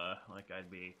Ladybug, like I'd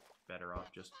be better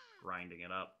off just grinding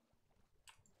it up.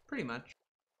 Pretty much.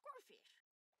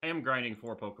 I am grinding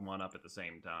 4 Pokemon up at the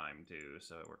same time too,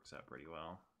 so it works out pretty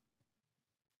well.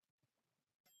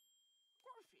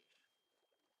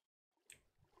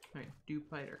 Alright,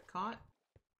 Dewpider are caught.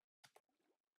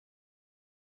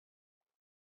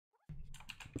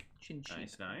 Chin-chin.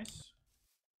 Nice, nice.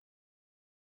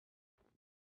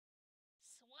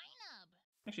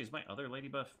 Actually, is my other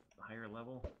Ladybug higher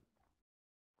level?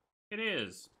 It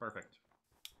is. Perfect.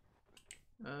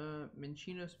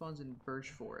 Minchino spawns in Birch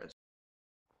Forest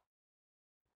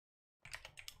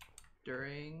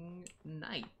during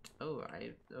night. Oh,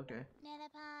 okay.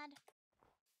 Metapod.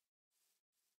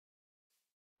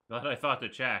 Glad I thought to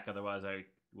check, otherwise I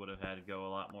would have had to go a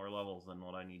lot more levels than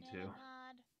what I need to.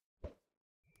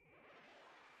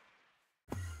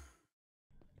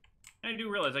 I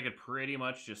do realize I could pretty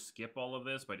much just skip all of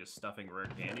this by just stuffing rare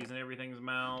candies in everything's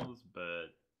mouths,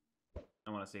 but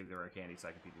I want to save the rare candies so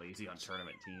I can be lazy on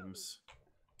tournament teams.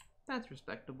 That's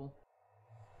respectable.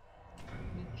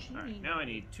 Alright, now I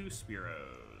need 2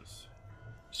 Spearows.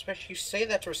 Especially, you say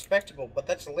that's respectable, but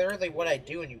that's literally what I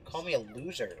do, and you call me a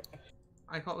loser.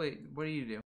 Wait, what do you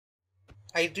do?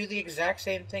 I do the exact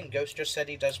same thing Ghost just said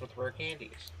he does with rare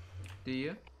candies. Do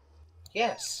you?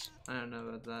 Yes. I don't know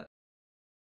about that.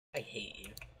 I hate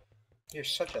you. You're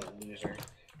such a loser.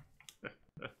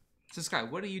 So Sky,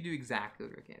 what do you do exactly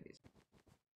with your candies?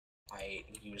 I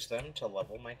use them to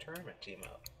level my tournament team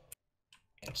up.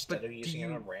 Instead of using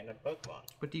it on random Pokemon.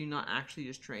 But do you not actually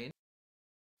just train?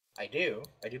 I do.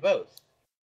 I do both.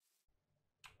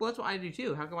 Well, that's what I do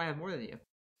too. How come I have more than you?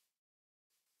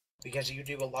 Because you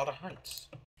do a lot of hunts.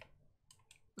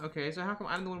 Okay, so how come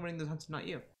I'm the one winning those hunts and not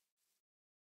you?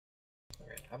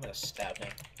 Alright, I'm gonna stab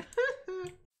him.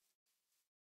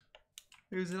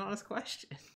 It was an honest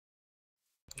question.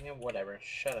 Yeah, whatever.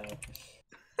 Shut up.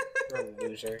 You're a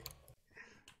loser.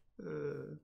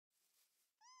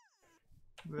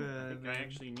 I think I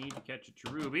actually need to catch a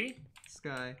Cherubi.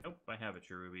 Sky. Nope, I have a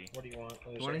Cherubi. What do you want,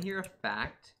 loser? You want to hear a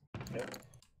fact? Nope.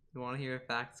 You want to hear a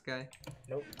fact, Sky?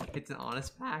 Nope. It's an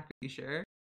honest fact. Are you sure?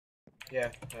 Yeah,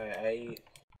 I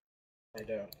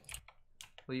don't.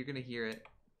 Well, you're gonna hear it.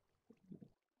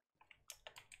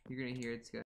 You're gonna hear it,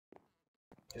 Sky.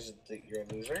 Is it that you're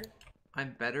a loser?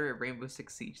 I'm better at Rainbow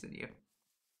Six Siege than you.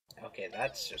 Okay,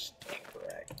 that's just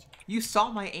incorrect. You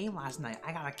saw my aim last night.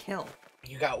 I got a kill.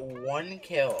 You got 1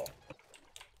 kill.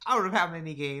 Out of how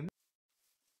many games?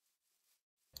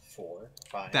 4,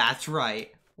 5. That's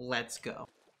right. Let's go.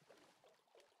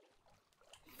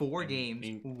 4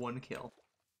 games, 1 kill.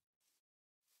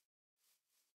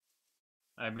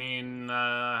 I mean,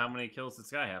 how many kills does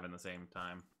Sky have in the same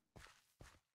time?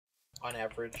 On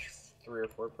average, 3 or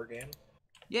 4 per game.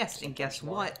 Yes, and guess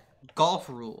more. what? Golf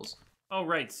rules. Oh,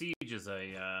 right, Siege is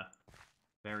a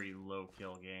very low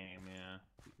kill game, yeah.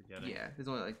 Keep forgetting. Yeah, there's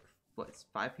only like, what, it's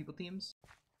 5 people teams?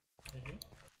 Mm-hmm.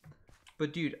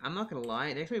 But dude, I'm not gonna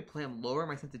lie, next time I play, I'm lowering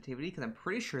my sensitivity because I'm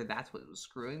pretty sure that's what was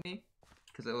screwing me.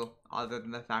 Because other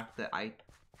than the fact that I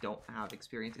don't have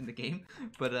experience in the game,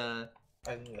 but Other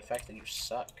than the fact that you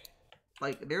suck.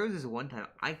 like there was this one time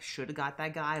I should have got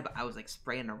that guy, but I was like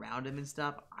spraying around him and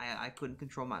stuff. I couldn't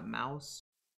control my mouse.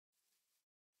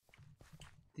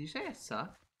 Did you say I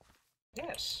suck?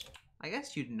 Yes. I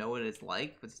guess you'd know what it's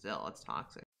like, but still, it's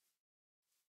toxic.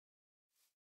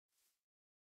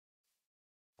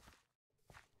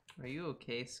 Are you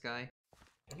okay, Sky?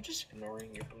 I'm just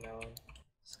ignoring you from now on.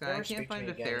 Sky, Never I can't speak to find me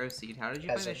a again, Pharaoh seed. How did you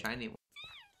find a peasant. shiny one?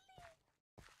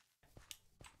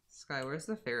 Sky, where's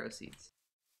the Pharaoh seeds?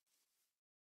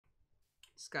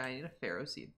 Sky, I need a Pharaoh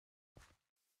seed.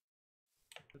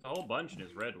 There's a whole bunch in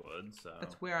his redwood, so...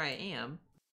 That's where I am.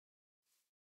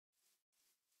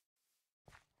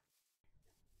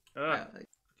 Ugh, Like,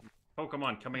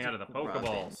 Pokemon coming There's out of the a Robin.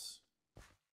 Pokeballs.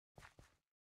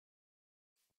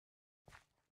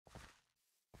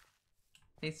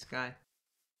 hey, Sky.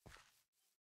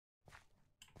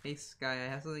 Hey Sky, I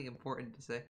have something important to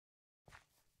say.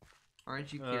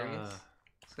 Aren't you curious?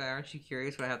 Sky, aren't you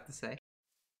curious what I have to say?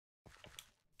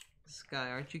 Sky,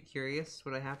 aren't you curious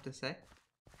what I have to say?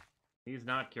 He's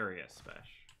not curious,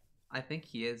 Spesh. I think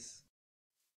he is.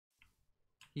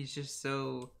 He's just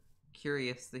so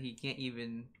curious that he can't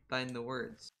even find the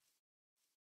words.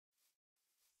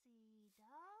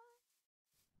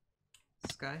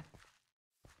 Sky?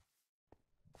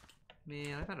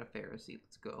 Man, I found a Pharisee.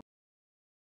 Let's go.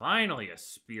 Finally a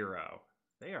Spearow.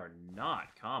 They are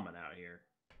not common out here.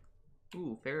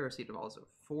 Ooh, Pharisee evolves at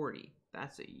 40.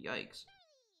 That's a yikes.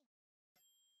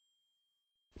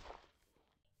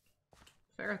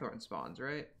 Ferrothorn spawns,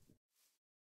 right?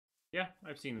 Yeah,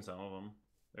 I've seen some of them.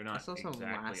 They're I not saw some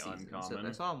exactly last season. uncommon. So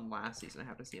I saw them last season. I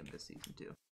have to see them this season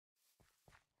too.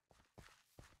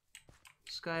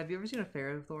 Sky, have you ever seen a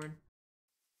Ferrothorn?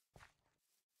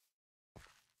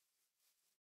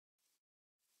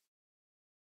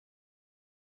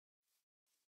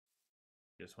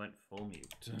 Just went full mute.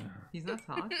 He's not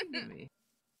talking to me.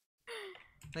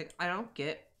 Like, I don't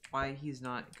get why he's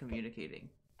not communicating.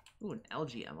 Ooh, an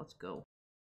LGM. Let's go.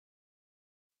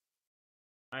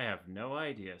 I have no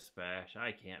idea, Spash.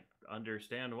 I can't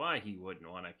understand why he wouldn't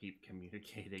want to keep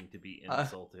communicating to be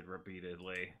insulted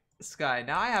repeatedly. Sky,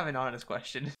 now I have an honest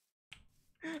question.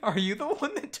 Are you the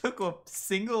one that took a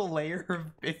single layer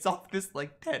of bits off this,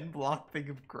 like, 10-block thing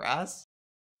of grass?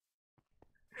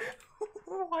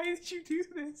 Why did you do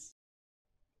this?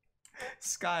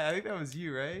 Sky, I think that was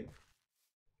you, right?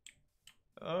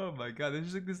 Oh my god, there's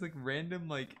just like this like random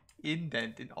like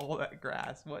indent in all that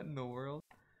grass. What in the world?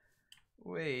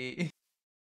 Wait.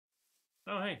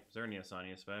 Oh, hey, Xerneas on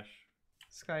you, Spesh.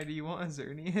 Sky, do you want a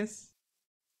Xerneas?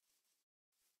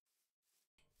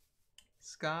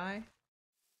 Sky?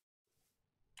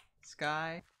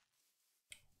 Sky?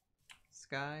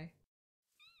 Sky?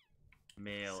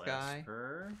 Male Sky?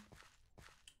 Esper.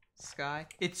 Sky?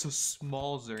 It's a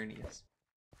small Xerneas.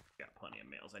 Got plenty of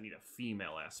males. I need a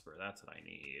female Esper. That's what I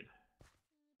need.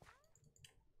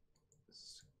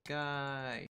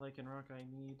 Sky. Lycanroc, I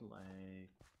need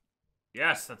like...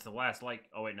 Yes, that's the last like...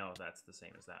 Oh, wait, no, that's the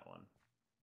same as that one.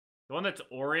 The one that's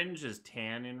orange is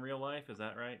tan in real life. Is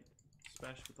that right?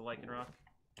 Spesh with the Lycanroc?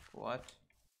 What?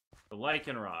 The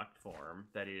Lycanroc form,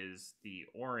 that is the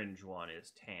orange one,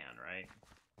 is tan, right?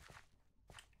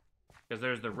 Because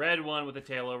there's the red one with the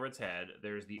tail over its head.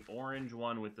 There's the orange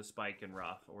one with the spike and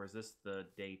ruff. Or is this the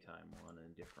daytime one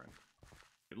and different?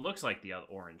 It looks like the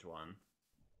orange one.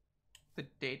 The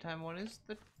daytime one is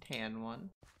the tan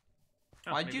one.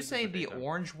 Oh, Why'd maybe you this is say the daytime.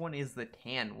 orange one is the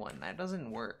tan one? That doesn't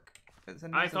work.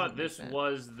 I thought this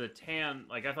was the tan...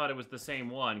 Like, I thought it was the same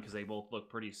one because they both look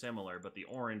pretty similar, but the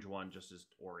orange one just is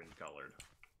orange colored.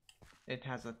 It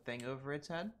has a thing over its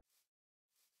head?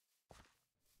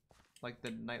 Like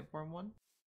the night form one?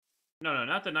 No,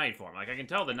 not the night form. Like, I can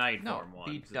tell the night No, form one.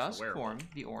 the 'cause it's dusk werewolf. form,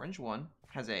 the orange one,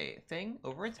 has a thing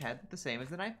over its head the same as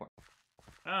the night form.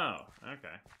 Oh,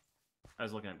 okay. I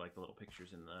was looking at, like, the little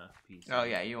pictures in the piece. Oh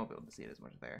yeah, you won't be able to see it as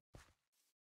much there.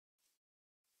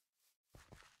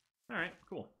 Alright,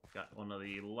 cool. Got one of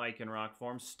the Lycanroc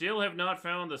forms. Still have not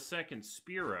found the second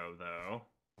Spearow, though.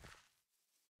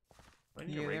 Do I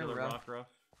need Yeah, a they're regular rough. rock ruff?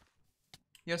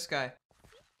 Yes, Sky.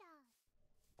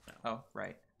 No. Oh,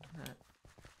 right.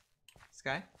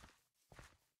 Sky?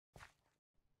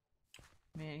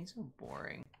 Man, he's so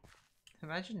boring.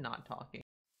 Imagine not talking.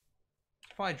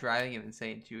 It's probably driving him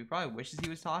insane too. He probably wishes he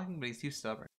was talking, but he's too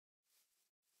stubborn.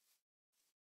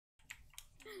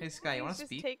 Hey Sky, you want to He's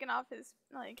speak? just taking off his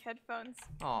like headphones.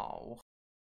 Oh.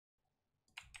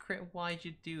 Crit, why'd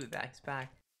you do that? He's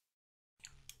back.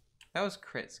 That was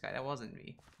Crit, Sky. That wasn't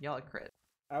me. Yell at Crit.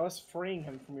 I was freeing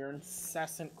him from your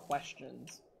incessant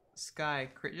questions. Sky,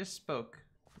 Crit just spoke.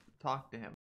 Talk to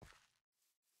him.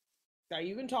 Now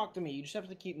you can talk to me. You just have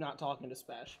to keep not talking to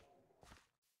Spesh.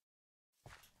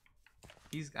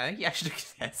 I think he actually took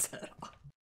his headset off.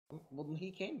 Well,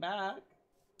 he came back.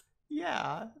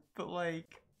 Yeah, but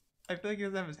like, I feel like he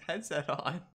doesn't have his headset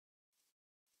on.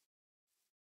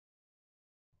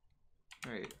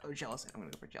 Alright, oh, Jellicent. I'm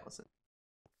gonna go for Jellicent.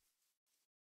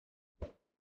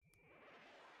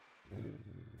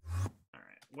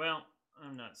 Alright, well,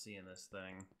 I'm not seeing this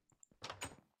thing.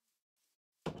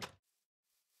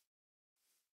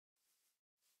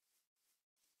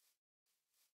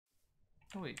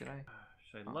 Oh wait, did I?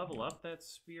 Should I level up that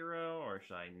Spearow, or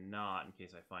should I not in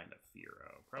case I find a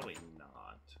Fearow? Probably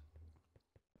not.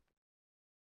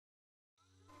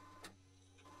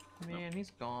 Man,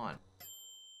 he's gone.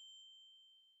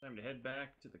 Time to head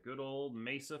back to the good old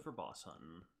Mesa for boss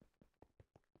hunting.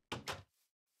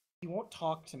 He won't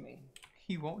talk to me.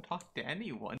 He won't talk to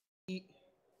anyone.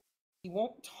 He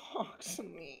won't talk to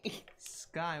me.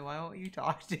 Sky, why won't you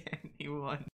talk to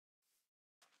anyone?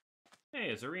 Hey,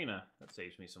 it's Arena. That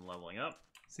saves me some leveling up.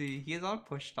 See, he is on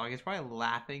push talk. He's probably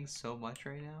laughing so much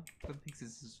right now. But thinks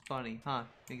this is funny, huh?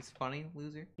 Think it's funny,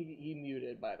 loser? He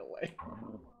muted, by the way.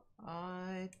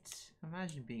 What?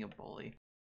 Imagine being a bully.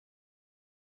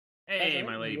 Hey,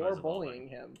 my ladybug's You're evolving. bullying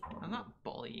him. I'm not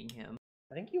bullying him.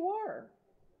 I think you are.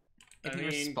 If I he mean,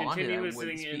 responded, I continuously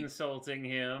wouldn't speak. insulting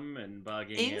him and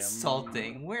bugging him.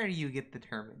 Insulting? Where do you get the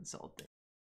term insulting?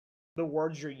 The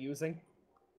words you're using.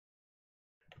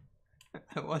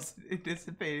 I wasn't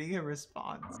anticipating a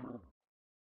response.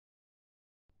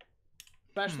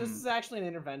 Bash, this is actually an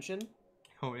intervention.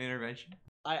 Oh, an intervention?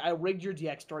 I rigged your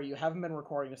DX story. You haven't been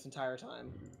recording this entire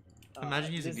time.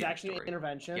 Imagine using This is DX actually story. an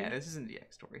intervention. Yeah, this isn't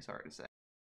DX story, sorry to say.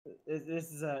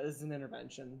 This is an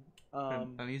intervention.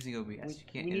 I'm using OBS, you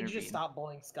can't we intervene. need you to stop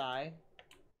bullying Sky.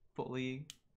 Bullying.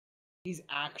 He's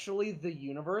actually the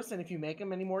universe, and if you make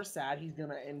him any more sad, he's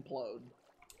gonna implode.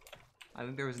 I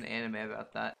think there was an anime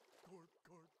about that.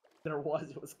 There was.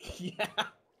 It was. Yeah.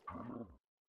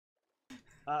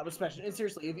 But Speshel, and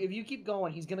seriously, if you keep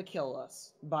going, he's gonna kill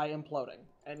us by imploding.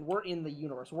 And we're in the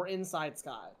universe. We're inside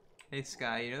Sky. Hey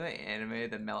Sky, you know that anime,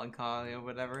 the melancholy or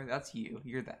whatever? That's you.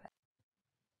 You're that.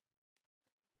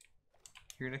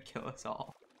 You're gonna kill us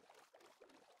all.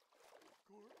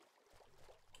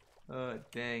 Oh,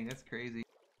 dang, that's crazy.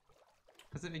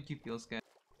 How does it make you feel, Sky?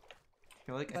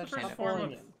 You're like a That's First not form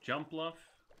bullying of him. jump bluff.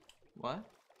 What?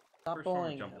 Stop First form of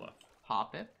bullying jump him. bluff.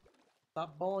 Hop it?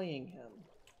 Stop bullying him.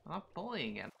 I'm not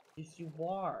bullying him. Yes, you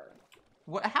are.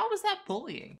 What? How was that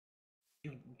bullying?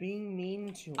 You're being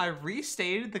mean to him. I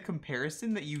restated the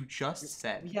comparison that you just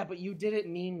said. Yeah, but you did it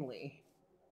meanly.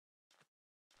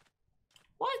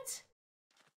 What?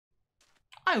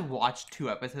 I watched 2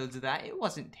 episodes of that. It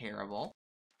wasn't terrible.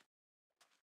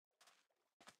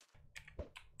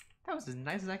 That was as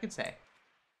nice as I could say.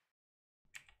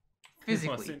 It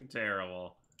Physically. wasn't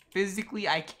terrible. Physically,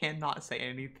 I cannot say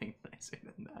anything nicer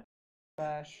than that.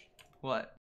 Bash,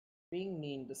 What? being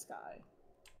mean to Sky.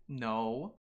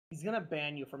 No. He's gonna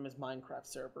ban you from his Minecraft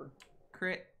server.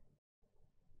 Crit.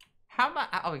 How about...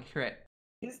 Oh, crit.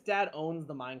 His dad owns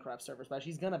the Minecraft server, Bash.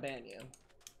 He's gonna ban you.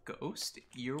 Ghost,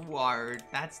 you're wired.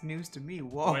 That's news to me.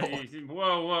 Whoa.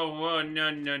 Whoa,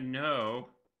 no.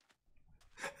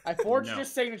 I forged No. your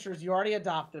signatures. You already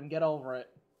adopted them. Get over it.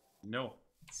 No.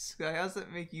 Sky, how does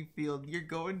that make you feel? You're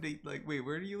going to, like, wait,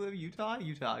 where do you live? Utah?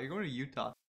 Utah. You're going to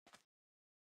Utah.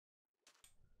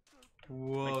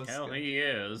 Whoa, Like hell Sky. he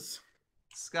is.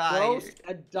 Sky.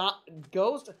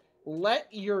 Ghost, let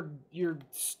your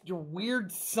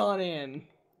weird son in.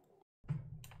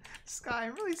 Sky,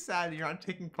 I'm really sad you're not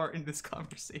taking part in this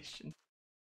conversation.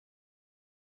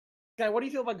 Sky, what do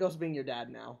you feel about Ghost being your dad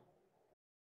now?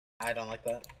 I don't like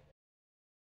that.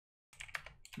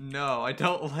 No, I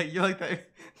don't like you like that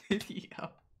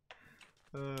video.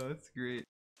 Oh, that's great.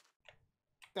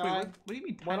 Wait, Sky, what do you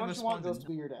mean? why time don't you want response Ghost to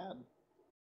be your dad?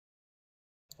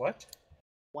 What?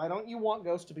 Why don't you want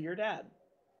Ghost to be your dad?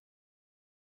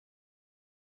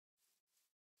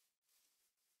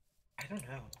 I don't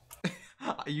know.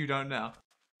 You don't know.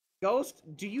 Ghost,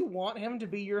 do you want him to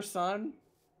be your son?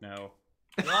 No.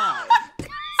 Why?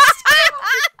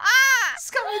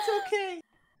 Sky, it's okay.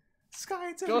 Sky,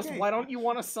 it's okay. Ghost, why don't you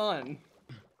want a son?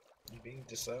 You being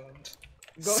disowned?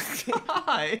 Ghost,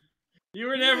 Sky. You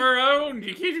were never owned.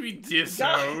 You can't be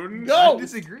disowned. Go! I Ghost!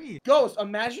 disagree. Ghost,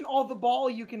 imagine all the ball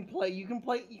you can play. You can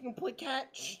play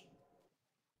catch.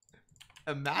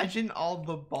 Imagine all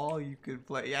the ball you could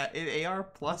play. Yeah, in AR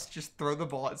Plus, just throw the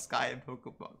ball at Sky in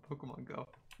Pokemon Go.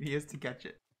 He has to catch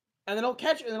it. And then he'll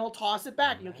catch it, and then he'll toss it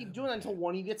back. And he'll keep doing that until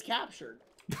one of you gets captured.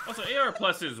 Also, AR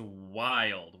Plus is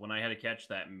wild. When I had to catch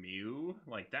that Mew,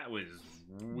 like that was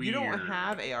weird. You don't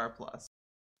have AR Plus.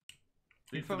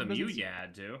 For the Mew, you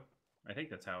had to. I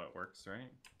think that's how it works, right?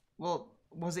 Well,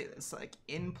 was it like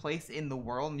in place in the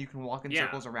world, and you can walk in Yeah.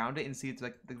 circles around it and see it's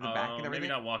like the back and everything? Maybe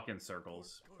not walk in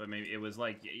circles, but maybe it was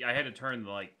like I had to turn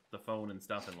the phone and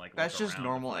stuff and like. That's look just around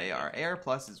normal to find AR. it. AR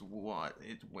Plus is what?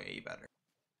 It's way better.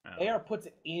 AR puts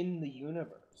it in the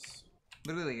universe.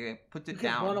 Literally, it puts You it could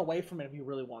down. run away from it if you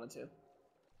really wanted to.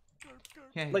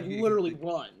 Yeah, Like, it- literally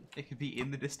run. It could be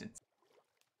in the distance.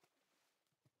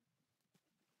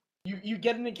 You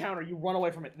get an encounter, you run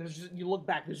away from it. You look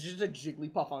back, there's just a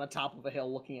Jigglypuff on the top of a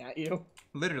hill looking at you.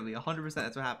 Literally, 100%.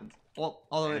 That's what happens. Well,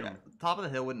 although Damn. top of the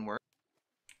hill wouldn't work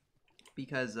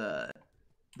because the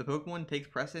Pokemon takes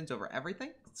precedence over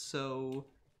everything. So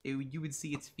you would see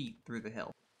its feet through the hill.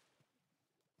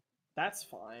 That's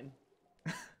fine.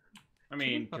 I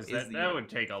mean, because Is the- that would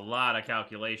take a lot of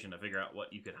calculation to figure out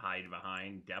what you could hide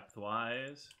behind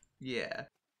depth-wise. Yeah.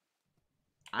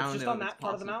 It's just on if it's that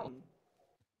part of the possible. mountain.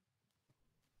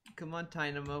 Come on,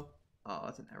 Tynamo. Oh,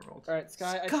 that's an emerald. All right,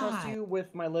 Sky, I trust you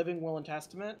with my living will and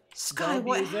testament. Sky, Don't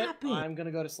what abuse it. happened? I'm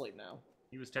gonna go to sleep now.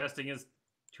 He was testing his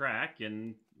track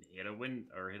and hit a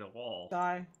hit a wall.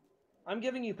 Sky, I'm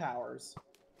giving you powers.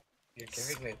 You're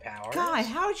giving me powers? Sky,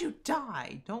 how'd you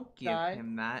die? Don't give Sky?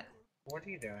 him that. What are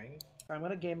you doing? I'm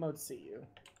gonna game mode see you.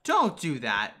 Don't do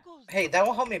that. Hey, that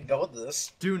will help me build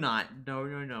this. Do not. No,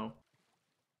 no, no.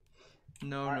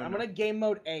 No, All right, no, I'm no. gonna game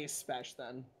mode A Spesh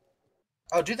then.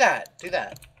 Oh, do that. Do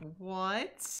that.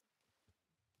 What?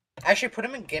 Actually, put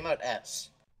him in game mode S.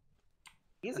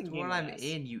 He's That's in game what mode I'm S.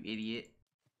 in, you idiot.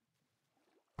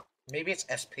 Maybe it's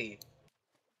SP.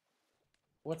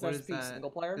 What's What is SP? that? Single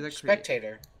player? Is that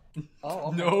Spectator. Oh,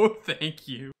 okay. No, thank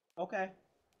you. Okay.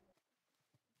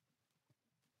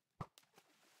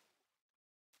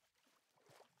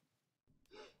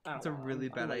 I don't That's a know, really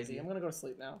I'm bad lazy. idea. I'm gonna go to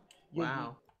sleep now.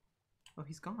 Wow. Oh,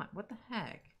 he's gone. What the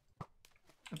heck?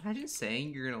 Imagine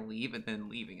saying you're gonna leave and then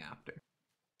leaving after.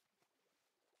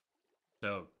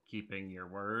 So, keeping your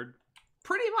word.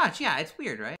 Pretty much, yeah. It's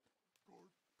weird, right?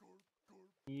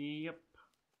 Yep.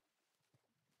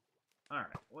 Alright,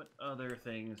 what other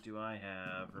things do I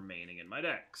have remaining in my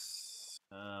decks?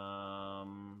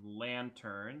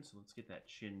 Lanterns. Let's get that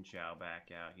Chin Chow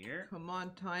back out here. Come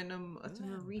on, Tynam. That's a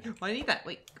marine. Oh, I need that.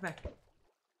 Wait, come back.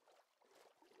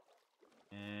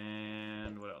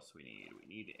 And what else we need? We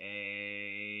need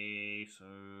a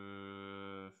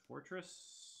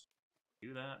fortress.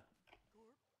 Do that.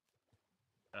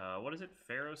 What is it?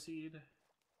 Pharaoh seed?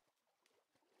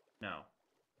 No.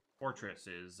 Fortress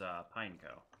is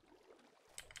Pineco.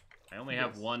 I only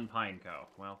have one Pineco.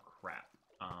 Well, crap.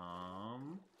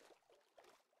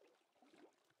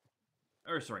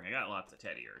 Ursa Ring. I got lots of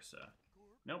Teddy Ursa.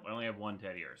 Nope, I only have one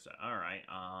Teddy Ursa. Alright,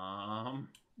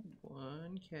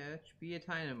 One catch. Be a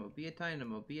Tynamo. Be a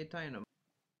Tynamo. Be a Tynamo.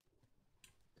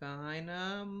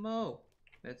 Tynamo.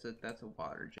 That's a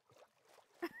water jet.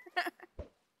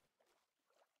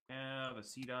 have a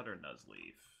Seedot or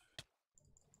Nuzleaf.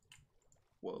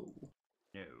 Whoa.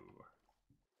 No.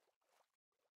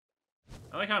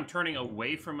 I like how I'm turning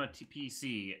away from a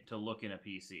PC to look in a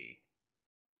PC.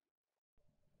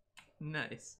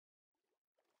 Nice.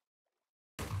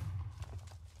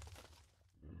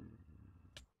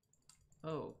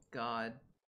 Oh, God.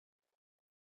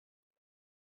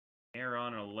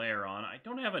 Aeron or Laron. I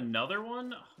don't have another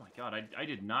one? Oh my god, I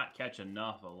did not catch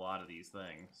enough of a lot of these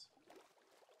things.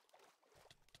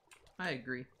 I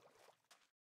agree.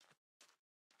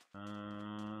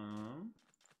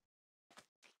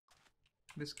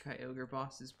 This Kyogre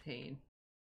boss is pain.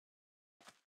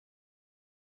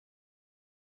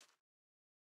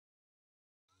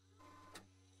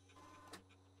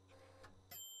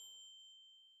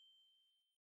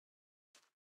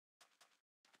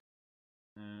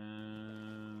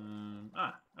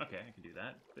 Okay, I can do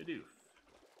that. Bidoof.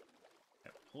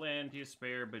 Got plenty of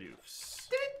spare Bidoofs.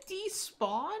 Did it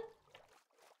despawn?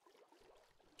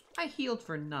 I healed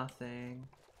for nothing.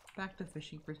 Back to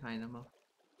fishing for Tynamo.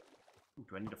 Ooh,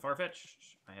 do I need a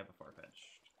Farfetch'd? I have a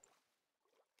Farfetch'd.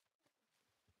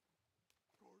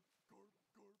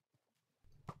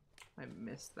 I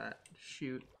missed that.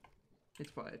 Shoot.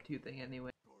 It's probably a 2 thing anyway.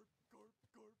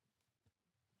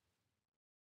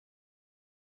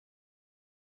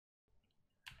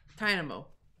 Tynamo.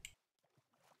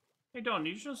 Hey Dawn,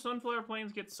 did you know Sunflower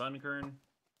Plains get Sunkern?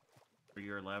 For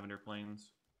your Lavender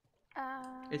Plains?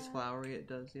 It's flowery, it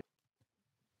does, yeah.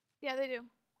 Yeah, they do.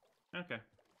 Okay.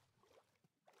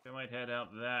 I might head out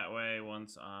that way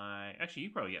once I... Actually,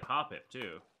 you probably get Hoppip,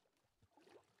 too.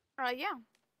 Yeah.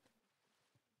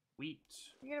 Wheat.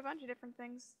 You get a bunch of different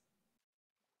things.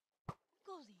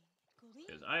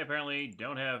 Because I apparently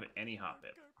don't have any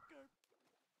Hoppip.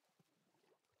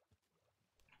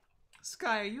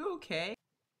 Sky, are you okay?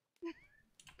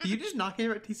 Are you just not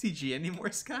care about TCG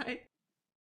anymore, Sky?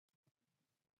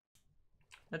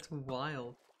 That's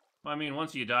wild. Well, I mean,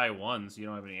 once you die once, you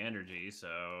don't have any energy,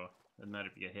 so... Doesn't matter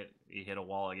if you hit a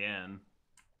wall again.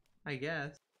 I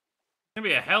guess. It's gonna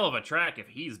be a hell of a track if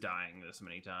he's dying this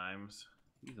many times.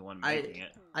 He's the one making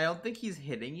it. I don't think he's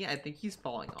hitting it. I think he's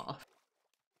falling off.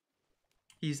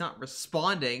 He's not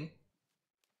responding.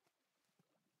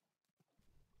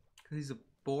 Because he's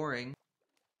boring.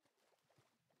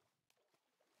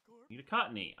 I need a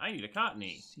Cottony. I need a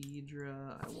Cottony.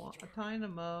 Seadra, I want a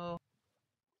Tynamo.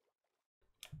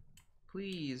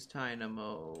 Please,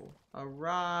 Tynamo.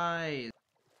 Arise.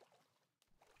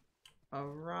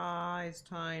 Arise,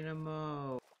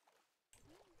 Tynamo.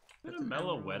 Is there a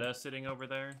Meloetta sitting over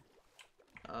there?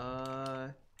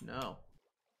 No.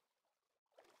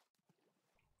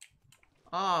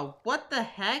 Oh, what the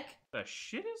heck? The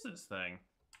shit is this thing?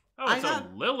 Oh, I it's got- a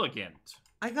Lilligant.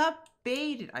 I got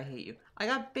baited. I hate you. I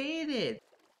got baited.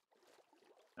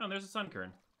 Oh, there's a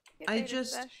Sunkern. Get I baited,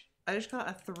 just got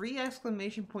a 3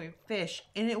 exclamation point fish,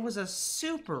 and it was a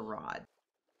super rod.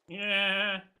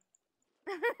 Yeah.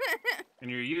 And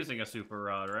you're using a super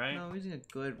rod, right? No, I'm using a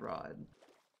good rod.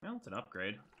 Well, it's an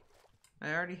upgrade.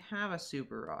 I already have a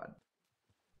super rod.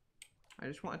 I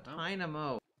just want a Oh.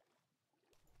 Dynamo.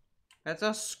 That's a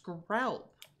Skrelp.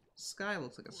 Sky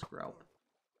looks like a Skrelp.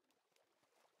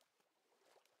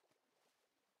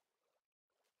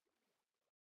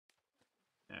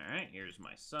 Alright, here's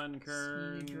my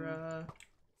Sunkern. Seadra.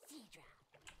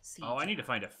 Oh, I need to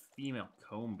find a female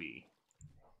Combi.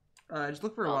 Just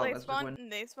look for a Well, while.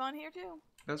 they spawn here too.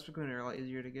 That's for are a lot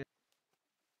easier to get.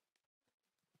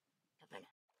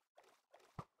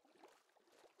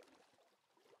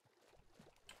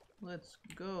 Let's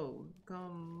go.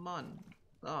 Come on.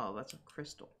 Oh, that's a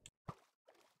crystal.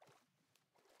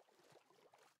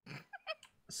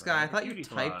 Sky, I thought you Cutie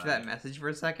typed fly. that message for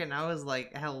a second. I was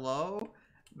like, hello?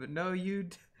 But no, you...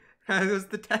 It was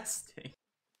the testing.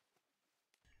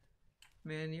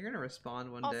 Man, you're gonna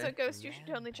respond one Also, day. Ghost, you should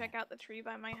totally check out the tree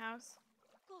by my house.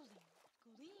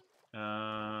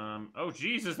 Oh,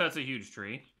 Jesus, that's a huge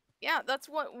tree. Yeah, that's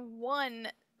what one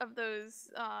of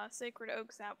those sacred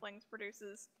oak saplings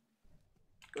produces.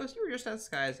 Ghost, you were just at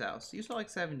Sky's house. You saw like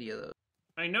 70 of those.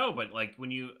 I know, but like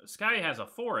Sky has a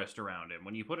forest around him.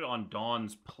 When you put it on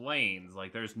Dawn's plains,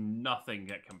 like there's nothing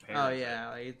that compares. Oh yeah,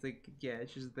 like, it's like, yeah,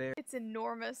 it's just there. It's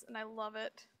enormous, and I love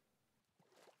it.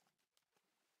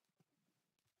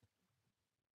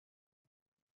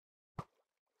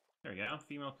 There we go,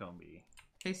 female Combi.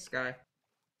 Hey, Sky.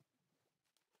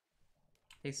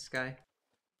 Hey, Sky.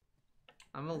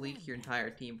 I'm gonna leak your entire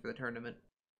team for the tournament.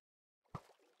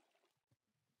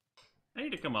 I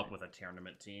need to come up with a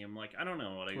tournament team. Like, I don't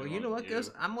know what I Well, you know what,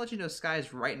 Ghost? I'm gonna let you know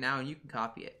Sky's right now, and you can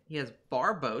copy it. He has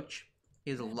Barboach.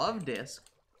 He has Love Disc.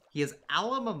 He has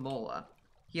Alamamola.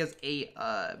 He has a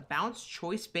Bounce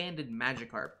Choice Banded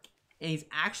Magikarp. And he's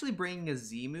actually bringing a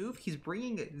Z move. He's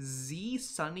bringing Z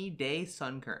Sunny Day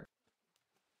Sunkern.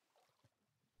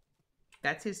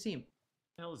 That's his team.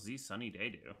 What the hell does Z Sunny Day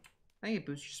do? I think it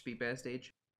boosts your speed by a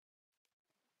stage.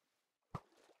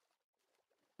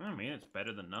 I mean, it's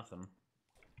better than nothing.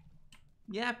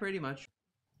 Yeah, pretty much.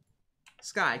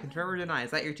 Sky, confirm or deny,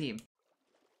 is that your team?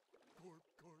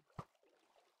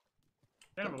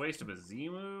 Kind of a waste of a Z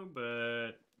move,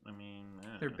 but I mean,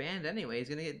 They're banned anyway. He's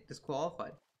gonna get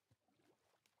disqualified.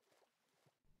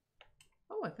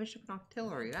 Oh, I fished up an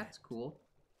Octillery. That's cool.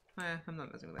 I'm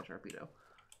not messing with that Sharpedo.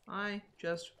 I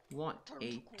just want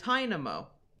a Dynamo.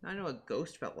 I know what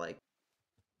Ghost felt like.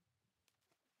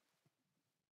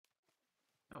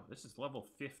 Oh, this is level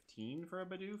 15 for a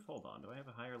Bidoof? Hold on, do I have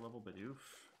a higher level Bidoof?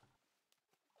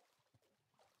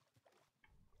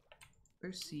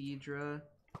 There's Seadra.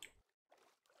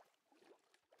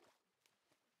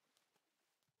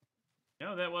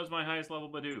 No, that was my highest level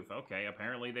Bidoof. Okay,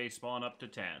 apparently they spawn up to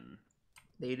 10.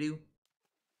 They do.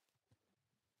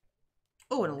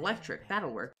 Oh, an electric.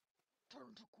 That'll work.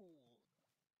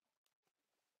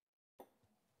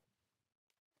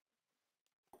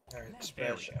 Alright,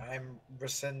 Speshel, I'm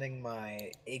rescinding my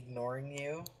ignoring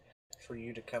you for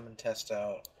you to come and test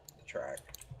out the track.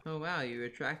 Oh wow, you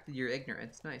attracted your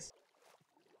ignorance. Nice.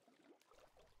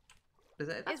 That's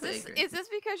what ignorance Is this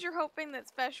because you're hoping that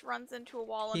Spesh runs into a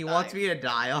wall and He dies? wants me to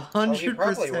die. he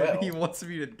probably 100%. will. He wants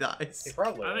me to die. He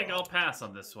probably I think will. I'll pass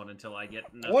on this one until I get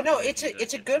enough. Well, no, energy it's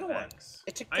to a get good the one. packs.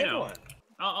 It's a I good know. one.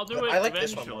 I'll do But it I like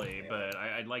this one eventually, more, but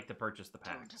I'd like to purchase the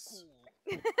packs.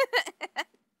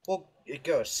 Well, it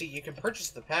goes. See, you can purchase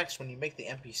the packs when you make the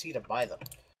NPC to buy them.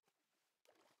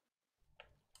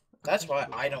 That's why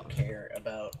I don't care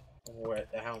about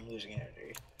how I'm losing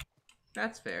energy.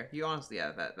 That's fair. You honestly,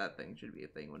 yeah, that thing should be a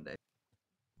thing one day.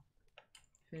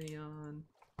 Finneon.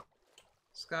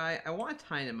 Sky, I want a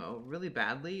Dynamo really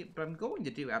badly, but I'm going to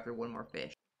do after one more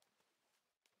fish.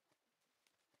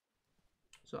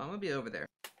 So I'm gonna be over there.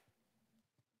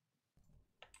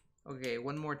 Okay,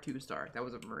 one more 2-star. That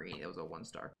was a Marine. That was a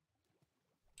 1-star.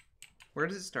 Where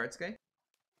does it start, Sky?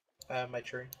 My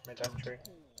tree. My diamond tree.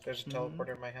 There's a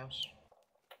teleporter in my house.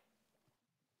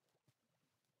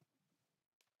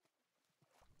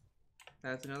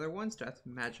 That's another 1-star. That's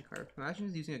Magikarp. Imagine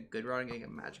just using a good rod and getting a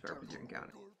Magikarp as your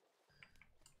encounter.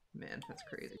 Man, that's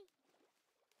crazy.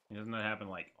 Doesn't that happen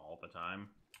like all the time?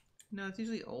 No, it's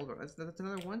usually older. That's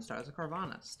another 1-star. That's a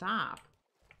Carvana. Stop.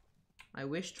 I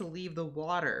wish to leave the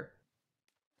water.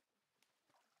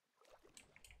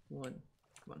 1.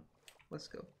 Come on. Let's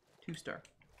go. 2-star.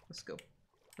 Let's go.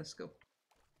 Let's go.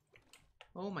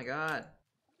 Oh my god.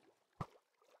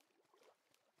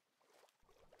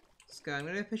 Sky, I'm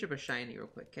gonna fish up a shiny real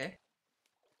quick, okay?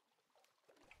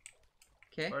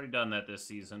 Okay. I've already done that this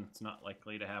season. It's not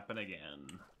likely to happen again.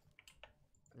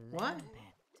 What?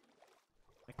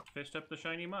 I fished up the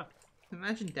shiny muck.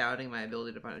 Imagine doubting my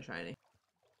ability to find a shiny.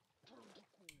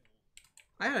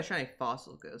 I got a shiny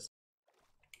fossil ghost.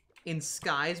 In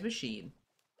Sky's machine.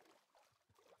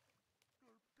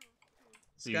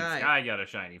 See, Sky got a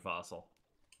shiny fossil.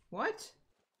 What?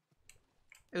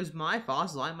 It was my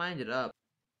fossil. I mined it up.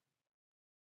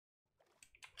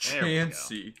 There we go.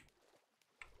 Chansey.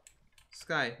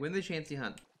 Sky, win the Chansey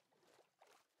hunt.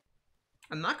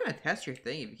 I'm not gonna test your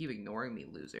thing if you keep ignoring me,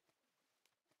 loser.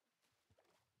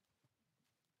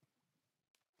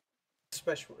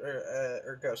 Special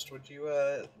or Ghost, would you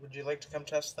like to come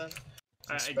test then?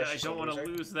 I don't want to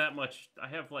lose that much. I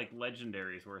have like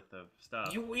legendaries worth of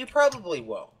stuff. You probably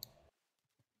will.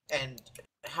 And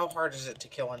how hard is it to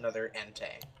kill another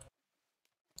Entei?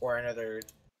 Or another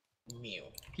Mew?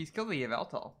 He's killed the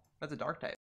Yveltal. That's a dark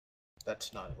type.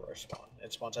 That's not where it spawned.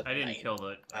 It spawns at I didn't night. kill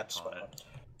it. I That's caught it.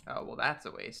 spawned. Oh, well, that's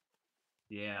a waste.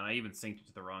 Yeah, and I even synced it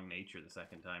to the wrong nature the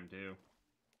second time too.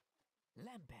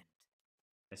 Lambent.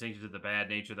 I synced it to the bad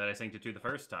nature that I synced it to the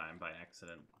first time by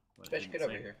accident. but it Spesh, didn't get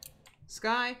over sync. here.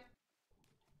 Sky,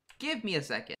 give me a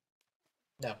second.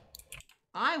 No.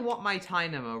 I want my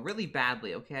Dynamo really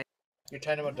badly, okay? Your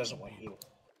Dynamo doesn't want you.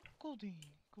 Goldine.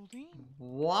 Goldine.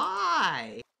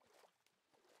 Why?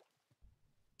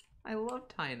 I love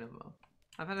Dynamo.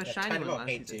 I've had a Yeah, shiny Dynamo one last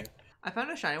hates season. you. I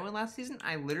found a shiny one last season.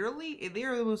 It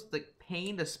literally was like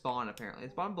pain to spawn. Apparently,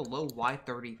 it spawned below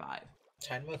Y35.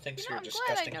 Dynamo thinks You you're know, a I'm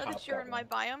glad I disgusting know that you're in my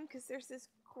hobgoblin. biome, because there's this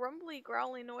grumbly,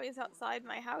 growly noise outside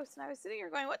my house, and I was sitting here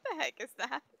going, what the heck is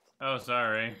that? Oh,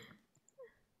 sorry.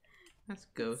 That's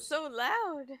It's ghost. so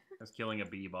loud. I was killing a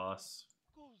bee boss.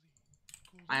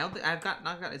 I don't think I've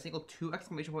not got a single 2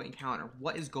 exclamation point encounter.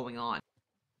 What is going on?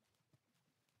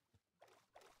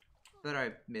 But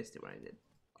I missed it when I did.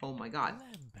 Oh my god.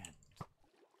 Lambent.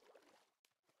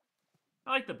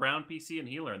 I like the brown PC and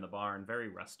healer in the barn. Very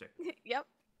rustic. Yep.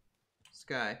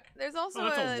 Sky. There's also Oh,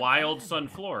 that's a wild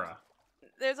Sunflora.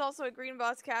 There's also a green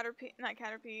boss Caterpie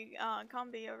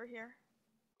combi over here.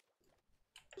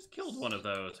 Just killed one of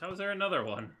those. How is there another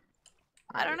one?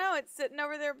 I don't know. It's sitting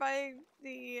over there by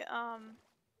the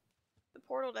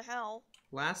portal to hell.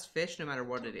 Last fish, no matter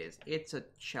what it is. It's a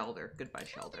Shelder. Goodbye,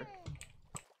 Shelder.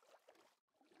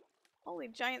 Holy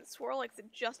giant Swirlix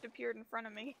that just appeared in front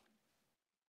of me.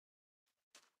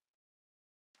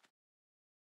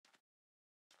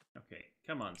 Okay,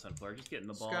 come on, Sunflower. Just get in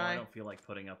the ball. Sky. I don't feel like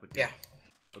putting up with Yeah.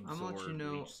 your I'm gonna let you absorbed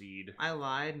know- leech seed. I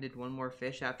lied and did one more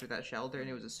fish after that Shelder, and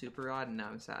it was a super odd, and now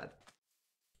I'm sad.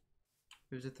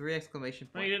 It was a 3 exclamation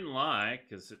No, point. you didn't lie,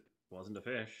 because it wasn't a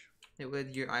fish. It was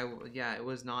yeah, it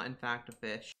was not in fact a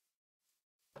fish.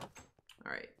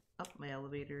 Alright, up my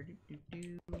elevator.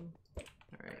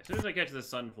 Alright. As soon as I catch the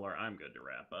Sunflower, I'm good to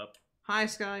wrap up. Hi,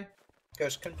 Sky.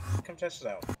 Ghost, come test it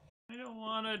out. I don't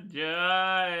want to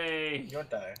die. You won't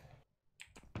die.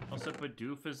 Also,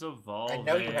 Bidoof is I evolving.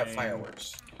 know you have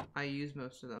fireworks. I used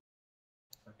most of them.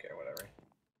 Okay, whatever.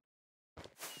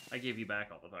 I gave you back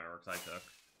all the fireworks I took.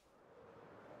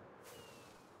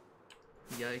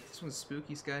 Yikes, this one's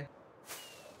spooky, Sky.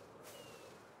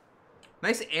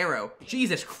 Nice arrow.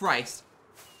 Jesus Christ.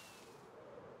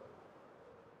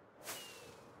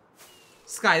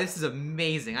 Sky, this is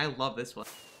amazing. I love this one.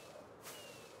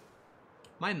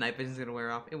 My night vision's gonna wear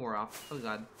off. It wore off. Oh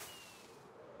god.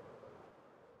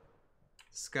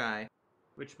 Sky.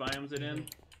 Which biome's it in?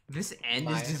 This end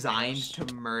My is designed house.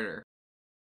 to murder.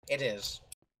 It is.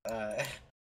 But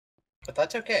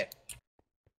that's okay.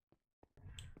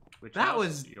 Which That house?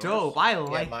 was Yours? dope. I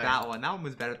like mine. that one. That one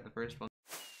was better than the first one.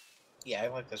 Yeah, I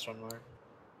like this one more.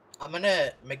 I'm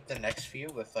gonna make the next few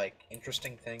with like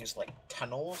interesting things like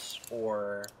tunnels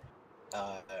or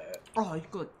Oh, you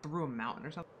could go like, through a mountain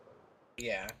or something.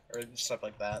 yeah, or stuff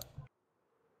like that.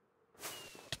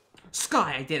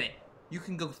 Sky, I did it. You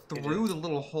can go did through it. the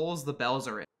little holes the bells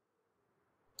are in.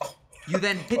 Oh, You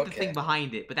then hit the Okay. thing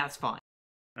behind it, but that's fine.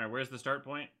 Alright, where's the start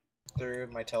point? through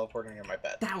my teleporter near my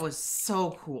bed. That was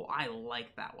so cool. I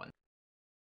like that one.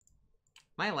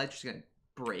 My Elytra's gonna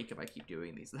break if I keep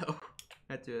doing these, though.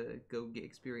 I have to go get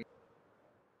experience.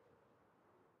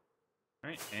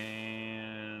 Alright,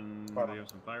 and Hold we on. have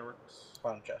some fireworks.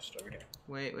 Bottom chest over here.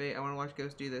 Wait, I want to watch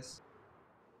Ghost do this.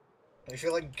 I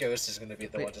feel like Ghost is gonna be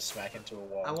the Wait. one to smack into a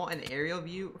wall. I want an aerial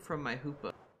view from my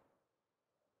Hoopa.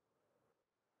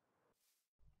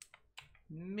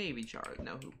 Maybe Char,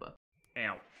 no Hoopa.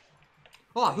 Ow.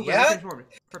 Oh, Hoopa Yeah? transformed.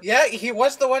 Perfect. Yeah, he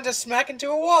was the one to smack into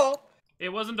a wall. It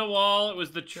wasn't a wall, it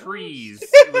was the trees.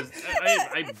 It was,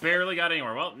 I barely got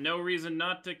anywhere. Well, no reason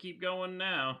not to keep going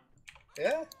now.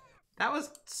 Yeah. That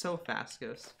was so fast,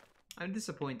 Ghost. I'm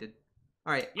disappointed.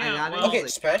 Alright, Yeah, I got well, it. Okay,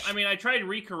 Spesh. I mean, I tried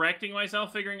recorrecting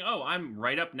myself, figuring, oh, I'm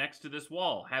right up next to this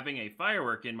wall. Having a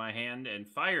firework in my hand and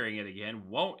firing it again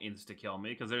won't insta-kill me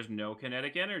because there's no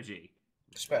kinetic energy.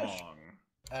 Spesh.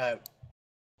 Wrong.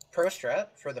 Pro strat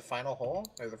for the final hole,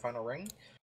 or the final ring.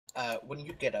 When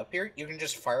you get up here, you can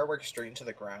just firework straight into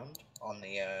the ground on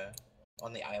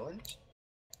the island,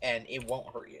 and it won't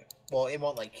hurt you. Well, it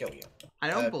won't, like, kill you. I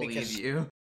don't believe because you.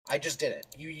 I just did it.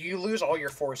 You lose all your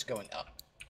force going up.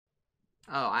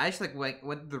 Oh, I actually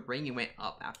went the ring and went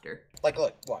up after. Like,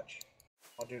 look, watch.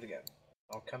 I'll do it again.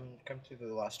 I'll come through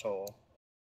the last hole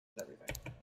and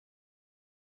everything.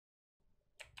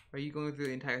 Are you going through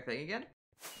the entire thing again?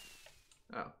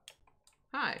 Oh.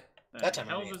 Hi. That time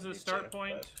I Hell didn't is the need to, start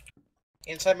point? but-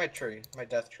 Inside my tree, my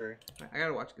death tree. I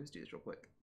gotta watch Ghost do this real quick.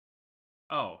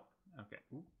 Oh, okay.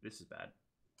 Ooh, this is bad.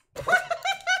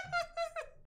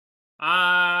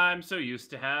 I'm so used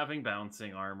to having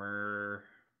bouncing armor.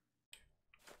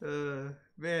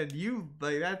 Man, you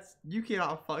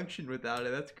cannot function without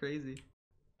it. That's crazy.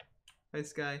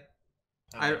 Nice guy.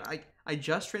 I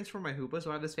just transformed my Hoopa, so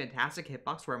I have this fantastic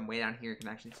hitbox where I'm way down here and can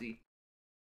actually see.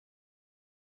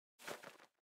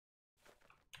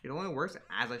 It only works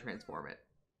as I transform it.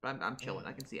 But I'm chilling.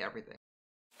 I can see everything.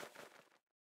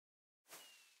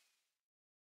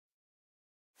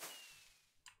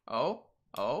 Oh?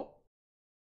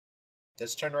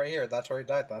 This turn right here, that's where he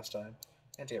died last time.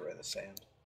 And to get rid of the sand.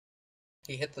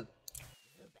 He hit the...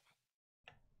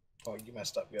 Oh, you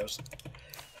messed up, Ghost.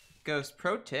 Ghost,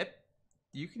 pro tip.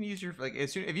 You can use your,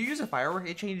 if you use a firework,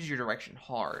 it changes your direction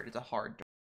hard. It's a hard direction.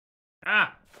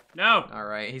 Ah! No!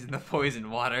 Alright, he's in the poison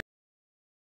water.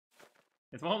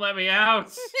 It won't let me out!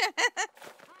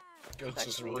 Ghost Back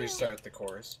just to you. restart the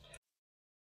course.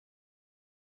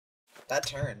 That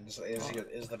turn is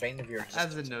the bane of your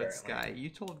existence. As a note, apparently. Sky, you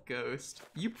told Ghost,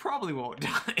 you probably won't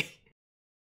die.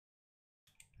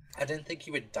 I didn't think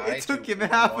he would die. It took to him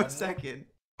half one- a second.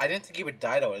 I didn't think he would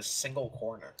die to a single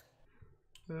corner.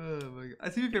 Oh my god. I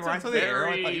see if It's when I a saw the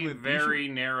arrow, I thought you would very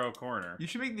narrow corner. You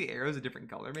should make the arrows a different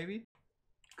color, maybe?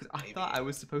 Because I Maybe. thought I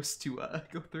was supposed to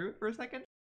go through it for a second.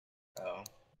 Oh.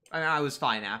 I mean, I was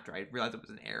fine after I realized it was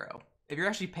an arrow. If you're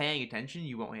actually paying attention,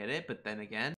 you won't hit it, but then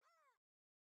again...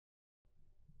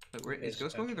 Wait, is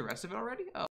Ghost going through the rest of it already?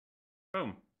 Oh.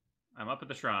 Boom. I'm up at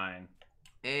the shrine.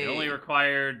 Hey. It only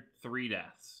required 2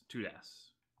 deaths.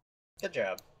 Good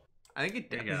job. I think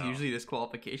There death you is go. usually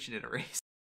disqualification in a race.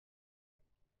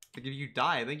 Like, if you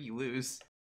die, I think you lose.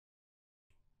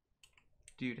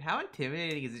 Dude, how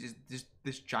intimidating is it just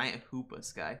this giant Hoopa,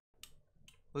 Sky?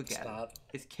 Look It's at it. not.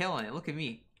 It's killing it. Look at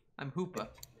me. I'm Hoopa.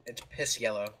 It's piss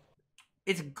yellow.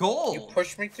 It's gold! You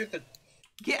pushed me through the...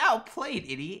 Get outplayed,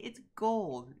 idiot. It's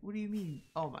gold. What do you mean?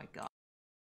 Oh my god.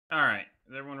 Alright,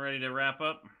 is everyone ready to wrap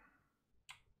up?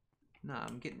 Nah,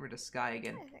 I'm getting rid of Sky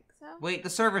again. I think so. Wait, the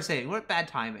server saving. What bad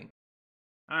timing.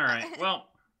 Alright, well,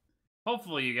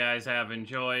 hopefully you guys have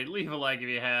enjoyed. Leave a like if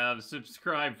you have.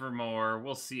 Subscribe for more.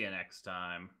 We'll see you next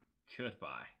time.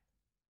 Goodbye.